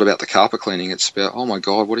 it's not about the carpet cleaning. It's about, oh my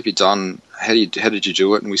God, what have you done? How did you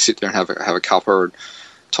do it? And we sit there and have a cuppa, and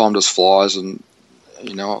time just flies. And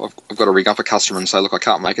I've got to ring up a customer and say, look, I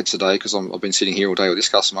can't make it today because I've been sitting here all day with this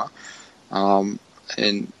customer. And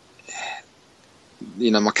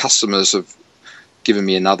my customers have given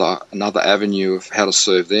me another avenue of how to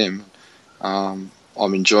serve them. I'm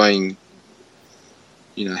enjoying,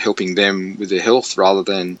 helping them with their health rather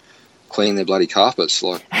than cleaning their bloody carpets.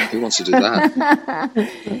 Like, who wants to do that?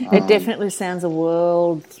 It definitely sounds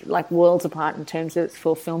worlds apart in terms of its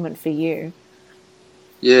fulfillment for you.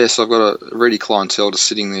 Yeah, so I've got a ready clientele just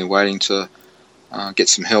sitting there waiting to get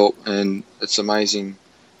some help, and it's amazing.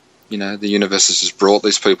 The universe has just brought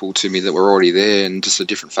these people to me that were already there in just a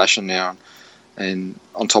different fashion now. And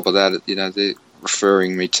on top of that, they're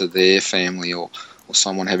referring me to their family or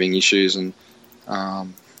someone having issues, and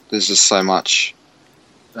there's just so much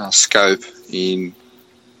scope in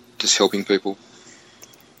just helping people.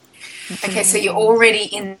 Okay, so you're already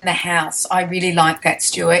in the house. I really like that,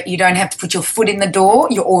 Stuart. You don't have to put your foot in the door.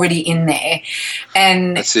 You're already in there.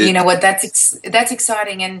 And you know what, that's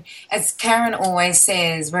exciting. And as Karen always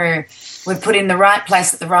says, we're put in the right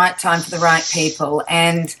place at the right time for the right people.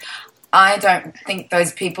 And I don't think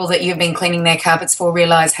those people that you've been cleaning their carpets for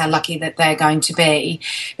realise how lucky that they're going to be.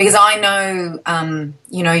 Because I know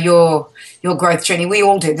your growth journey. We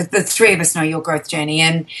all do. The three of us know your growth journey,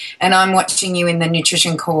 and I'm watching you in the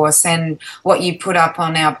nutrition course and what you put up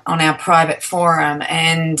on our private forum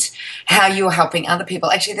and how you're helping other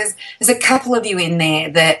people. Actually, there's a couple of you in there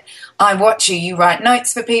that I watch you. You write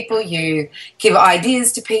notes for people, you give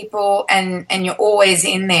ideas to people, and you're always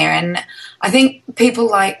in there. And I think people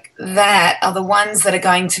like that are the ones that are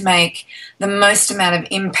going to make the most amount of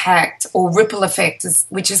impact or ripple effect,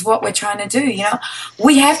 which is what we're trying to do.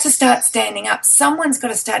 We have to start standing up. Someone's got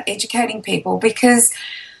to start educating people, because,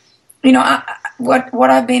 what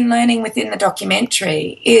I've been learning within the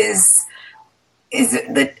documentary is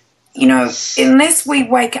that, unless we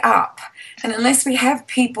wake up and unless we have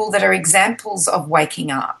people that are examples of waking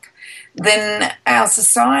up, then our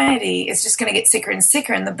society is just going to get sicker and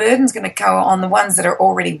sicker, and the burden's going to go on the ones that are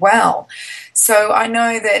already well. So I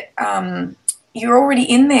know that you're already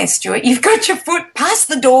in there, Stuart. You've got your foot past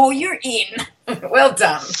the door. You're in. Well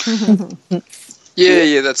done.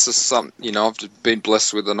 Yeah, that's just something. I've been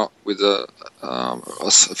blessed with a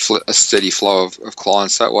steady flow of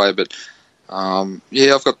clients that way. But I've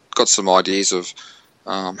got some ideas of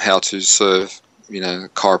how to serve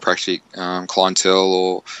chiropractic clientele,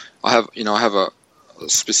 or I have a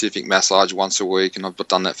specific massage once a week, and I've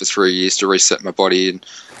done that for 3 years to reset my body. And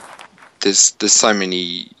there's so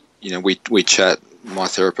many, we chat, my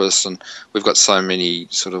therapist, and we've got so many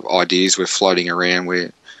sort of ideas we're floating around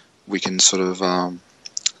where we can sort of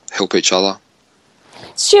help each other.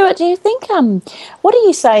 Stuart, do you think what do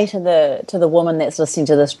you say to the woman that's listening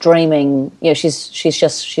to this, dreaming?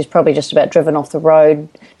 She's probably just about driven off the road,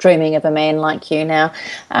 dreaming of a man like you now,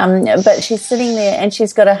 but she's sitting there and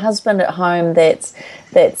she's got a husband at home that's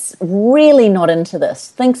really not into this,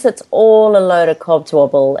 thinks it's all a load of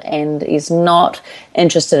cobwobble, and is not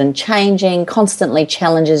interested in changing, constantly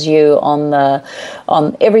challenges you on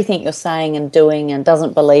everything you're saying and doing, and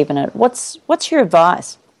doesn't believe in it. What's your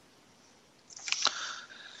advice?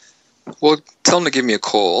 Well, tell them to give me a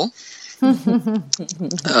call. I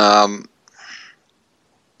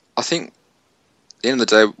think at the end of the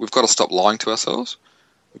day, we've got to stop lying to ourselves.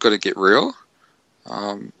 We've got to get real.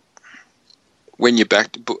 When you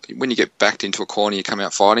get backed into a corner, you come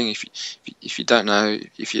out fighting. If you don't know,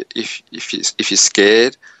 if you're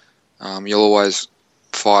scared, you'll always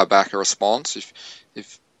fire back a response.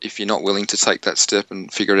 If you're not willing to take that step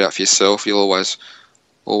and figure it out for yourself, you'll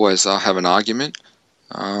always have an argument.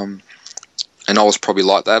 And I was probably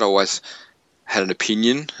like that. I always had an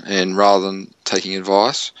opinion, and rather than taking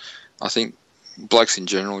advice, I think blokes in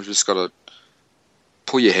general have just got to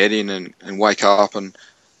pull your head in and wake up and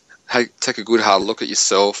take a good hard look at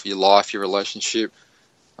yourself, your life, your relationship.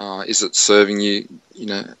 Is it serving you?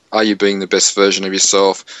 Are you being the best version of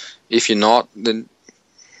yourself? If you're not, then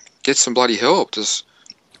get some bloody help.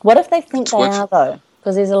 What if they think they are, though?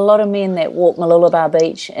 Because there's a lot of men that walk Mooloolaba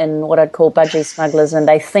Beach in what I'd call budgie smugglers, and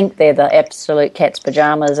they think they're the absolute cat's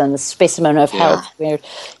pajamas and the specimen of health. Where,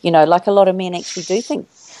 like a lot of men actually do think,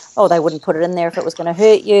 they wouldn't put it in there if it was going to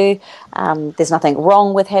hurt you. There's nothing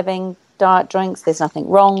wrong with having diet drinks. There's nothing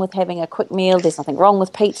wrong with having a quick meal. There's nothing wrong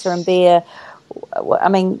with pizza and beer. I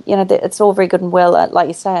mean, it's all very good and well. Like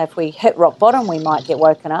you say, if we hit rock bottom, we might get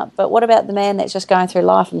woken up. But what about the man that's just going through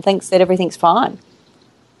life and thinks that everything's fine?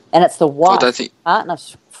 And it's the wife,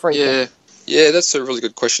 partner's freaking. Yeah, that's a really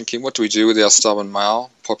good question, Kim. What do we do with our stubborn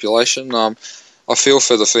male population? I feel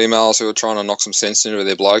for the females who are trying to knock some sense into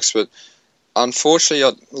their blokes, but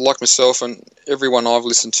unfortunately, like myself and everyone I've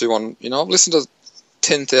listened to I've listened to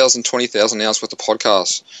 10,000, 20,000 hours worth of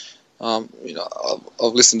podcasts.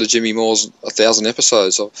 I've listened to Jimmy Moore's 1,000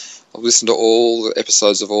 episodes. I've listened to all the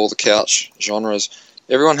episodes of all the couch genres.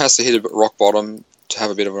 Everyone has to hit a rock bottom to have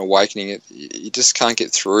a bit of an awakening. You just can't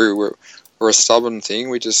get through. We're a stubborn thing.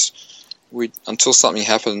 We until something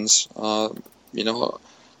happens.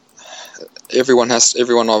 Everyone's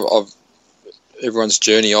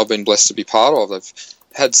journey I've been blessed to be part of. They've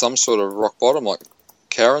had some sort of rock bottom, like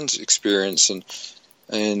Karen's experience, and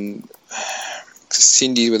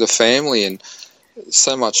Cindy with a family, and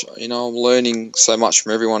so much. I'm learning so much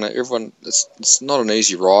from everyone. It's not an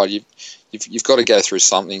easy ride. You've got to go through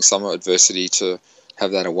something, some adversity to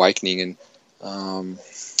have that awakening. And the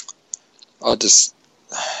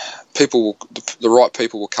right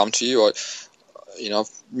people will come to you. I've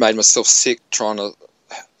made myself sick trying to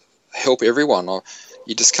help everyone.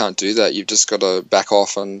 You just can't do that. You've just got to back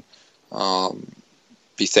off and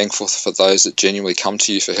be thankful for those that genuinely come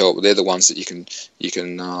to you for help. They're the ones that you can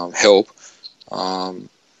help, and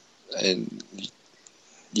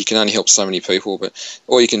you can only help so many people. But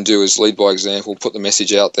all you can do is lead by example, put the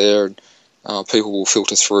message out there, and people will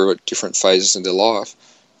filter through at different phases in their life.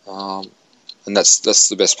 and that's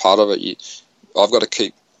the best part of it. I've got to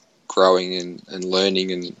keep growing and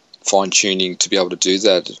learning and fine-tuning to be able to do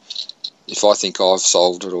that. If I think I've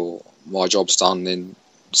solved it or my job's done, then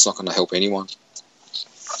it's not going to help anyone.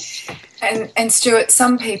 And Stuart,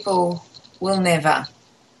 some people will never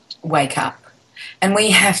wake up. And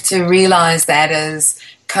we have to realise that as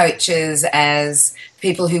coaches, as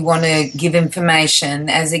people who want to give information,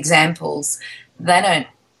 as examples, they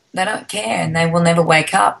don't care and they will never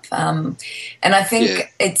wake up. And I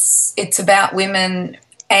think it's about women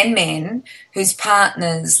and men whose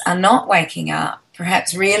partners are not waking up,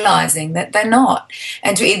 perhaps realising that they're not,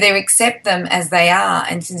 and to either accept them as they are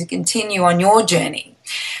and to continue on your journey.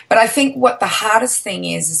 But I think what the hardest thing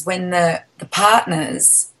is when the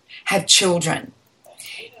partners have children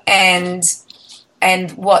and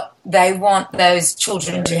what they want those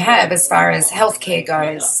children to have as far as healthcare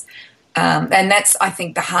goes. And that's, I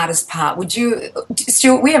think, the hardest part.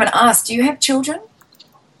 Stuart, we haven't asked, do you have children?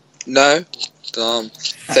 No.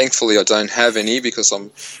 Thankfully, I don't have any because I'm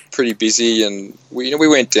pretty busy, and we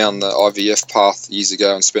went down the IVF path years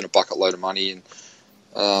ago and spent a bucket load of money, and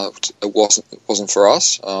it wasn't for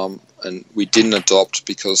us. And we didn't adopt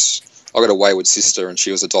because I got a wayward sister and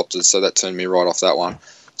she was adopted, so that turned me right off that one.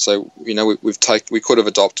 So we could have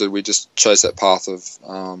adopted. We just chose that path of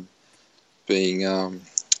being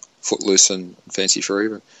footloose and fancy free.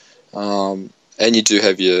 But and you do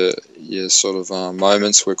have your sort of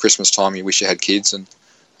moments where Christmas time you wish you had kids, and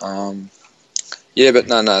but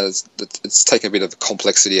no, it's taken a bit of the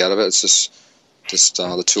complexity out of it. It's just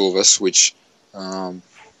the two of us, which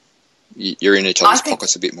you're in each other's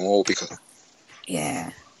pockets a bit more because. Yeah,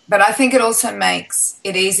 but I think it also makes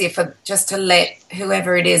it easier for just to let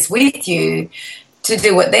whoever it is with you to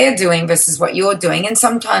do what they're doing versus what you're doing, and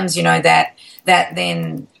sometimes that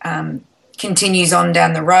then continues on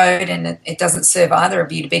down the road, and it doesn't serve either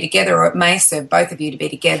of you to be together, or it may serve both of you to be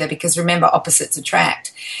together, because remember, opposites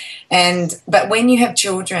attract. But when you have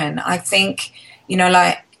children, I think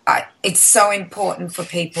it's so important for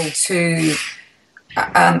people to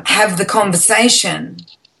have the conversation,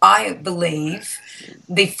 I believe,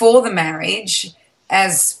 before the marriage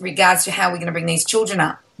as regards to how we're going to bring these children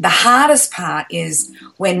up. The hardest part is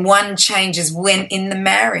when one changes when in the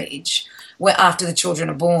marriage, after the children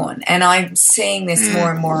are born. And I'm seeing this more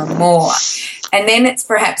and more and more. And then it's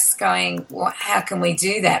perhaps going, well, how can we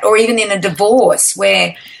do that? Or even in a divorce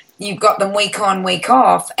where you've got them week on, week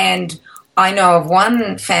off. And I know of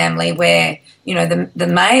one family where, the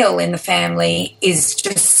male in the family is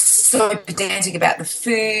just so pedantic about the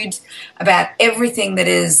food, about everything that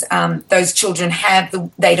is those children have.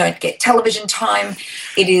 They don't get television time.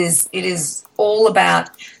 It is all about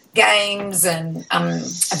games and a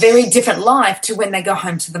very different life to when they go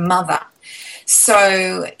home to the mother.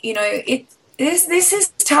 So, this is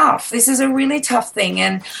tough. This is a really tough thing.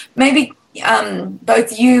 And maybe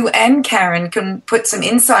both you and Karen can put some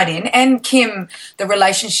insight in, and Kim, the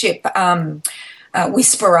relationship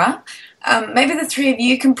whisperer. Maybe the three of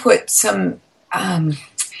you can put some light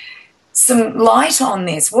on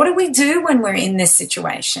this. What do we do when we're in this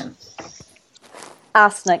situation?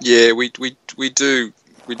 Arsenic. Yeah, we do.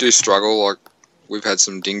 We do struggle. Like, we've had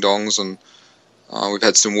some ding-dongs, and we've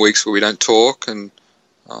had some weeks where we don't talk, and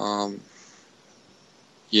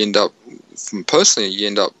you end up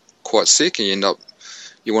quite sick, and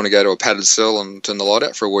you want to go to a padded cell and turn the light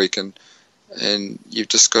out for a week, and you've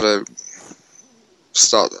just got to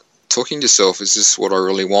start talking to yourself, is this what I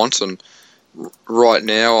really want? And right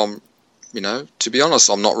now, I'm, to be honest,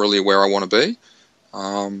 I'm not really where I want to be,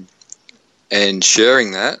 and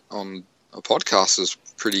sharing that on a podcast is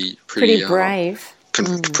pretty brave,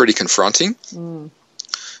 pretty confronting.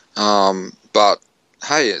 But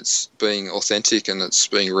hey, it's being authentic and it's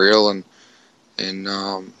being real, and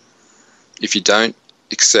if you don't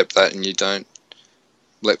accept that and you don't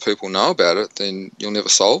let people know about it, then you'll never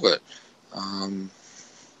solve it.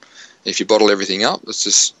 If you bottle everything up,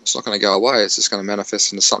 it's not going to go away. It's just going to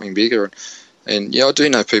manifest into something bigger. And I do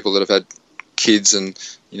know people that have had kids, and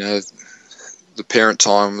the parent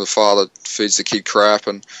time, the father feeds the kid crap,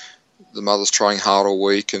 and the mother's trying hard all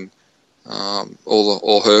week, and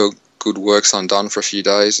all her good work's undone for a few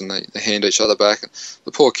days, and they hand each other back. And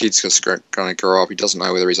the poor kid's just going to grow up. He doesn't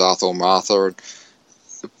know whether he's Arthur or Martha, and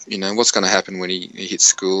what's going to happen when he hits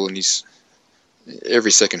school. And every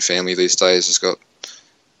second family these days has got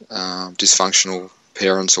dysfunctional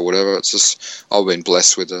parents or whatever. It's just, I've been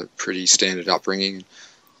blessed with a pretty standard upbringing.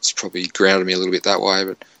 It's probably grounded me a little bit that way,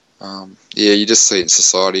 but you just see it in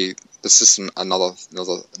society. It's just another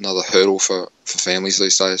hurdle for families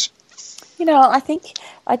these days. I think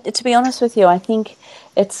to be honest with you, I think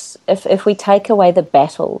it's if we take away the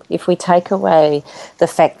battle, if we take away the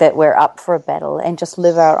fact that we're up for a battle and just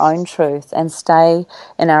live our own truth and stay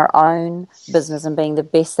in our own business and being the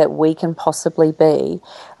best that we can possibly be.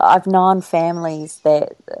 I've known families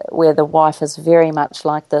where the wife is very much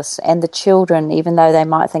like this, and the children, even though they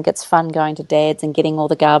might think it's fun going to dad's and getting all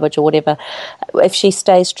the garbage or whatever, if she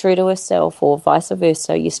stays true to herself or vice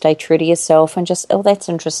versa, you stay true to yourself and just, oh, that's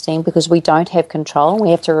interesting, because we don't have control. We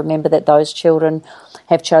have to remember that those children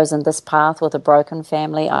have chosen this path with a broken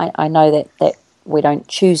family. I know that we don't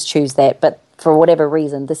choose that, but for whatever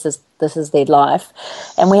reason, this is their life.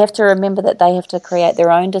 And we have to remember that they have to create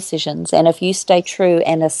their own decisions. And if you stay true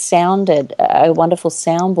and are sounded a wonderful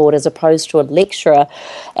soundboard as opposed to a lecturer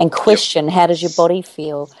and question, how does your body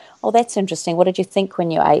feel? Oh, that's interesting. What did you think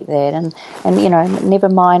when you ate that? And you know, never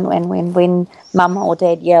mind when mum or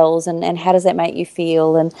dad yells, and how does that make you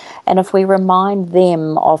feel? And if we remind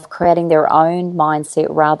them of creating their own mindset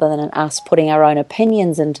rather than us putting our own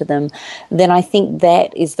opinions into them, then I think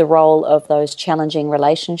that is the role of those challenging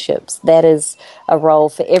relationships. That is a role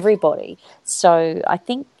for everybody. So I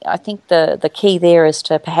think the key there is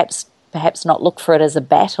to perhaps not look for it as a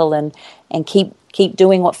battle and keep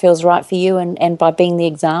doing what feels right for you, and by being the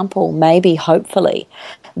example, maybe, hopefully,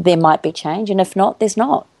 there might be change, and if not, there's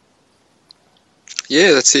not.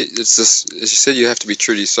 Yeah, that's it. It's just, as you said, you have to be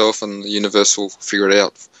true to yourself, and the universe will figure it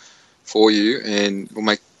out for you, and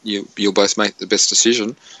will you'll both make the best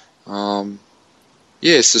decision.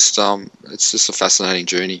 It's just a fascinating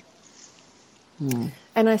journey.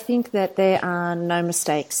 And I think that there are no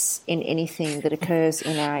mistakes in anything that occurs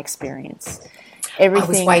in our experience.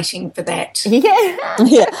 Everything. I was waiting for that. Yeah.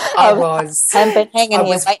 I was. I've been hanging here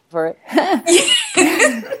waiting for it.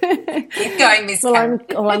 Keep going, Miss Karen.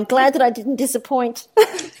 I'm glad that I didn't disappoint.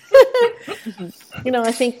 You know,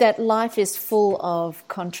 I think that life is full of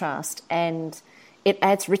contrast, and it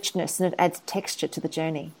adds richness and it adds texture to the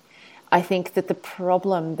journey. I think that the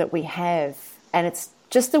problem that we have, and it's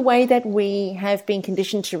just the way that we have been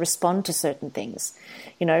conditioned to respond to certain things.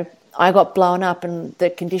 You know, I got blown up and the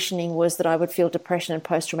conditioning was that I would feel depression and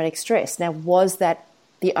post-traumatic stress. Now, was that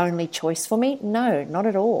the only choice for me? No, not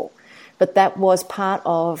at all. But that was part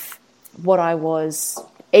of what I was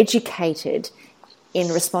educated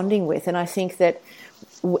in responding with. And I think that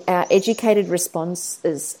our educated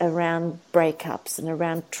responses around breakups and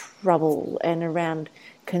around trouble and around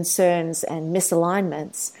concerns and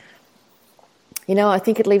misalignments, you know, I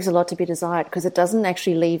think it leaves a lot to be desired, because it doesn't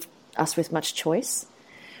actually leave us with much choice.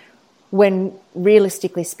 When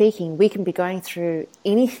realistically speaking, we can be going through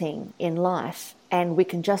anything in life and we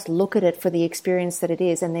can just look at it for the experience that it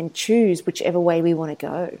is and then choose whichever way we want to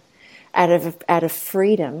go out of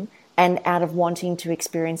freedom and out of wanting to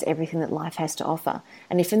experience everything that life has to offer.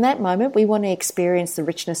 And if in that moment we want to experience the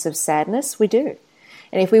richness of sadness, we do.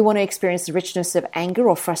 And if we want to experience the richness of anger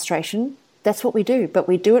or frustration, that's what we do. But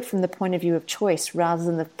we do it from the point of view of choice rather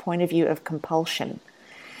than the point of view of compulsion.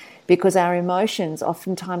 Because our emotions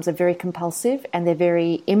oftentimes are very compulsive and they're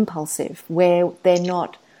very impulsive, where they're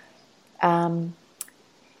not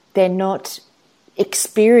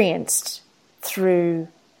experienced through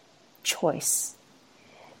choice.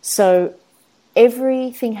 So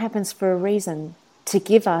everything happens for a reason, to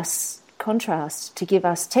give us contrast, to give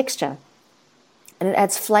us texture, and it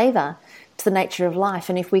adds flavour to the nature of life.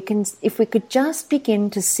 And if we could just begin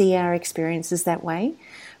to see our experiences that way,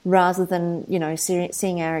 rather than, you know,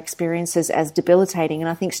 seeing our experiences as debilitating. And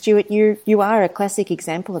I think, Stuart, you are a classic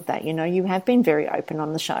example of that. You know, you have been very open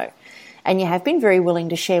on the show and you have been very willing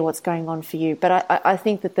to share what's going on for you. But I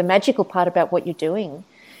think that the magical part about what you're doing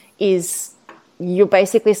is you're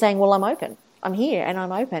basically saying, well, I'm open. I'm here and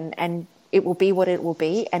I'm open, and it will be what it will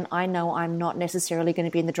be. And I know I'm not necessarily going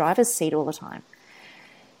to be in the driver's seat all the time.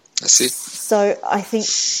 That's it. So I think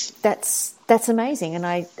that's amazing, and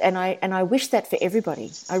I wish that for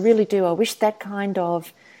everybody. I really do. I wish that kind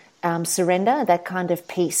of surrender, that kind of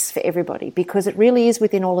peace for everybody, because it really is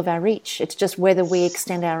within all of our reach. It's just whether we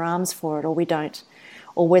extend our arms for it or we don't,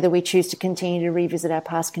 or whether we choose to continue to revisit our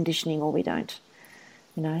past conditioning or we don't.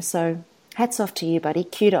 You know, so hats off to you, buddy.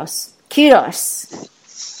 Kudos.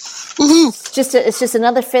 Woohoo! It's just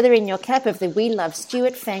another feather in your cap of the We Love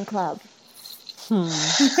Stuart fan club. So,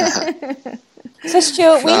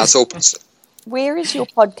 Stuart, Where is your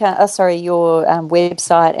podcast? Your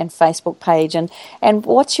website and Facebook page, and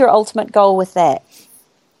what's your ultimate goal with that?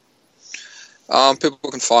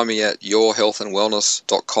 People can find me at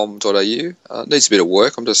yourhealthandwellness.com.au. It needs a bit of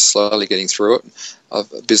work. I'm just slowly getting through it.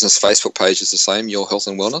 Business Facebook page is the same, Your Health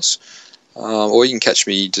and Wellness. Or you can catch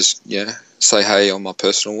me, just say hey on my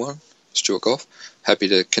personal one, Stuart Goff. Happy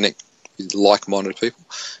to connect like-minded people.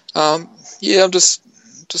 I just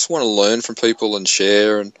want to learn from people and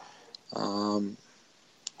share, and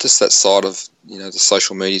just that side of the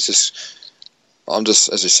social media. I'm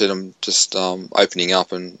just, as I said, I'm just opening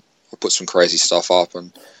up, and I put some crazy stuff up,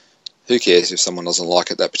 and who cares if someone doesn't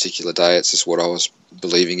like it that particular day? It's just what I was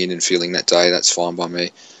believing in and feeling that day. That's fine by me.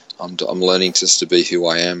 I'm learning just to be who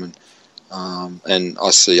I am, and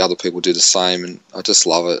I see other people do the same, and I just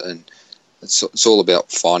love it. And it's all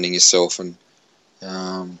about finding yourself, and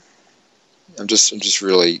I'm just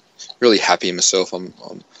really, really happy in myself.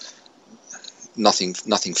 Nothing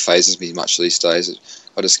phases me much these days.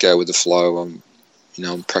 I just go with the flow. I'm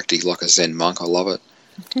practically like a Zen monk. I love it.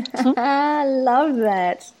 I love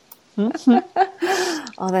that.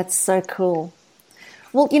 Oh, that's so cool.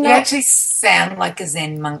 Well, you actually sound like a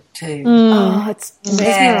Zen monk too. Oh, it's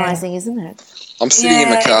mesmerising, isn't it? I'm sitting in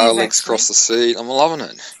my car, legs across the seat. I'm loving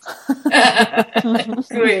it.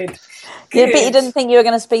 Good. Yeah, but you didn't think you were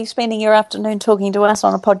going to be spending your afternoon talking to us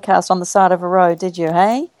on a podcast on the side of a road, did you,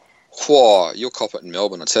 hey? Whoa, you'll cop it in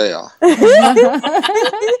Melbourne, I tell you.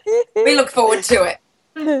 We look forward to it.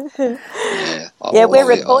 We're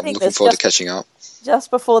recording this. I'm looking forward to catching up.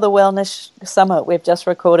 Just before the Wellness Summit, we've just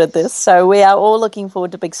recorded this, so we are all looking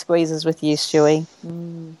forward to big squeezes with you, Stewie.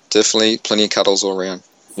 Definitely, plenty of cuddles all around.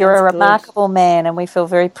 You're a remarkable man, and we feel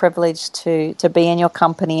very privileged to be in your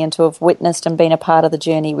company and to have witnessed and been a part of the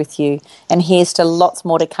journey with you. And here's to lots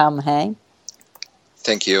more to come, hey?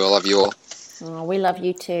 Thank you. I love you all. Oh, we love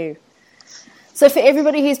you too. So for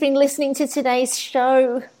everybody who's been listening to today's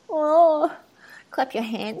show, clap your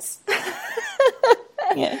hands.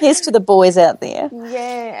 Yeah, here's to the boys out there.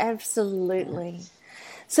 Yeah, absolutely.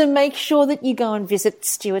 So make sure that you go and visit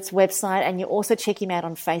Stuart's website, and you also check him out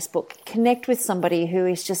on Facebook. Connect with somebody who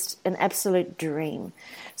is just an absolute dream.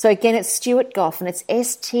 So again, it's Stuart Gough, and it's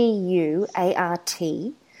Stuart,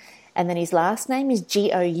 and then his last name is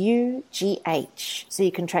Gough. So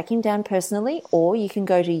you can track him down personally, or you can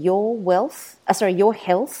go to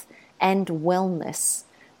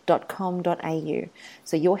yourhealthandwellness.com.au.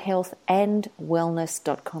 So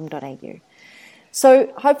yourhealthandwellness.com.au.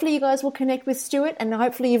 So hopefully you guys will connect with Stuart, and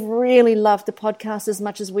hopefully you've really loved the podcast as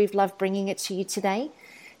much as we've loved bringing it to you today.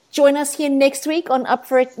 Join us here next week on Up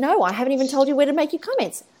For It. No, I haven't even told you where to make your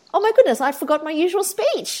comments. Oh my goodness, I forgot my usual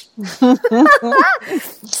speech. So go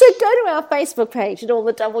to our Facebook page at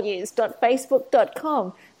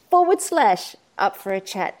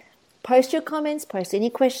allthews.facebook.com/UpForAChat. Post your comments, post any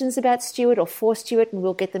questions about Stuart or for Stuart, and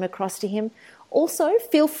we'll get them across to him. Also,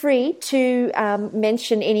 feel free to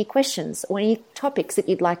mention any questions or any topics that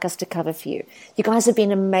you'd like us to cover for you. You guys have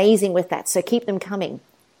been amazing with that, so keep them coming.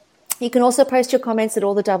 You can also post your comments at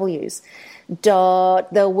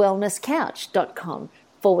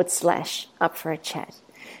allthews.thewellnesscouch.com/UpForAChat.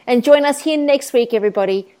 And join us here next week,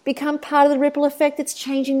 everybody. Become part of the ripple effect that's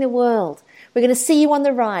changing the world. We're going to see you on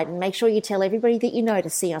the ride, and make sure you tell everybody that you know to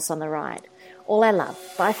see us on the ride. All our love.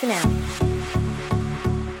 Bye for now.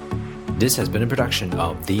 This has been a production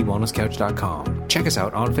of TheWellnessCouch.com. Check us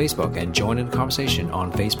out on Facebook and join in the conversation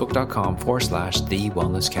on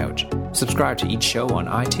Facebook.com/TheWellnessCouch. Subscribe to each show on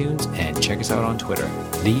iTunes and check us out on Twitter.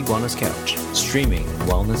 The Wellness Couch, streaming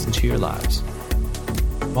wellness into your lives.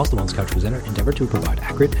 Whilst the Wellness Couch presenter endeavored to provide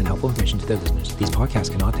accurate and helpful information to their listeners, these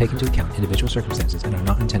podcasts cannot take into account individual circumstances and are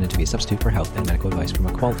not intended to be a substitute for health and medical advice from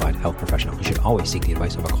a qualified health professional. You should always seek the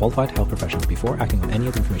advice of a qualified health professional before acting on any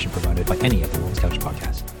of the information provided by any of the Wellness Couch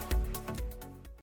podcasts.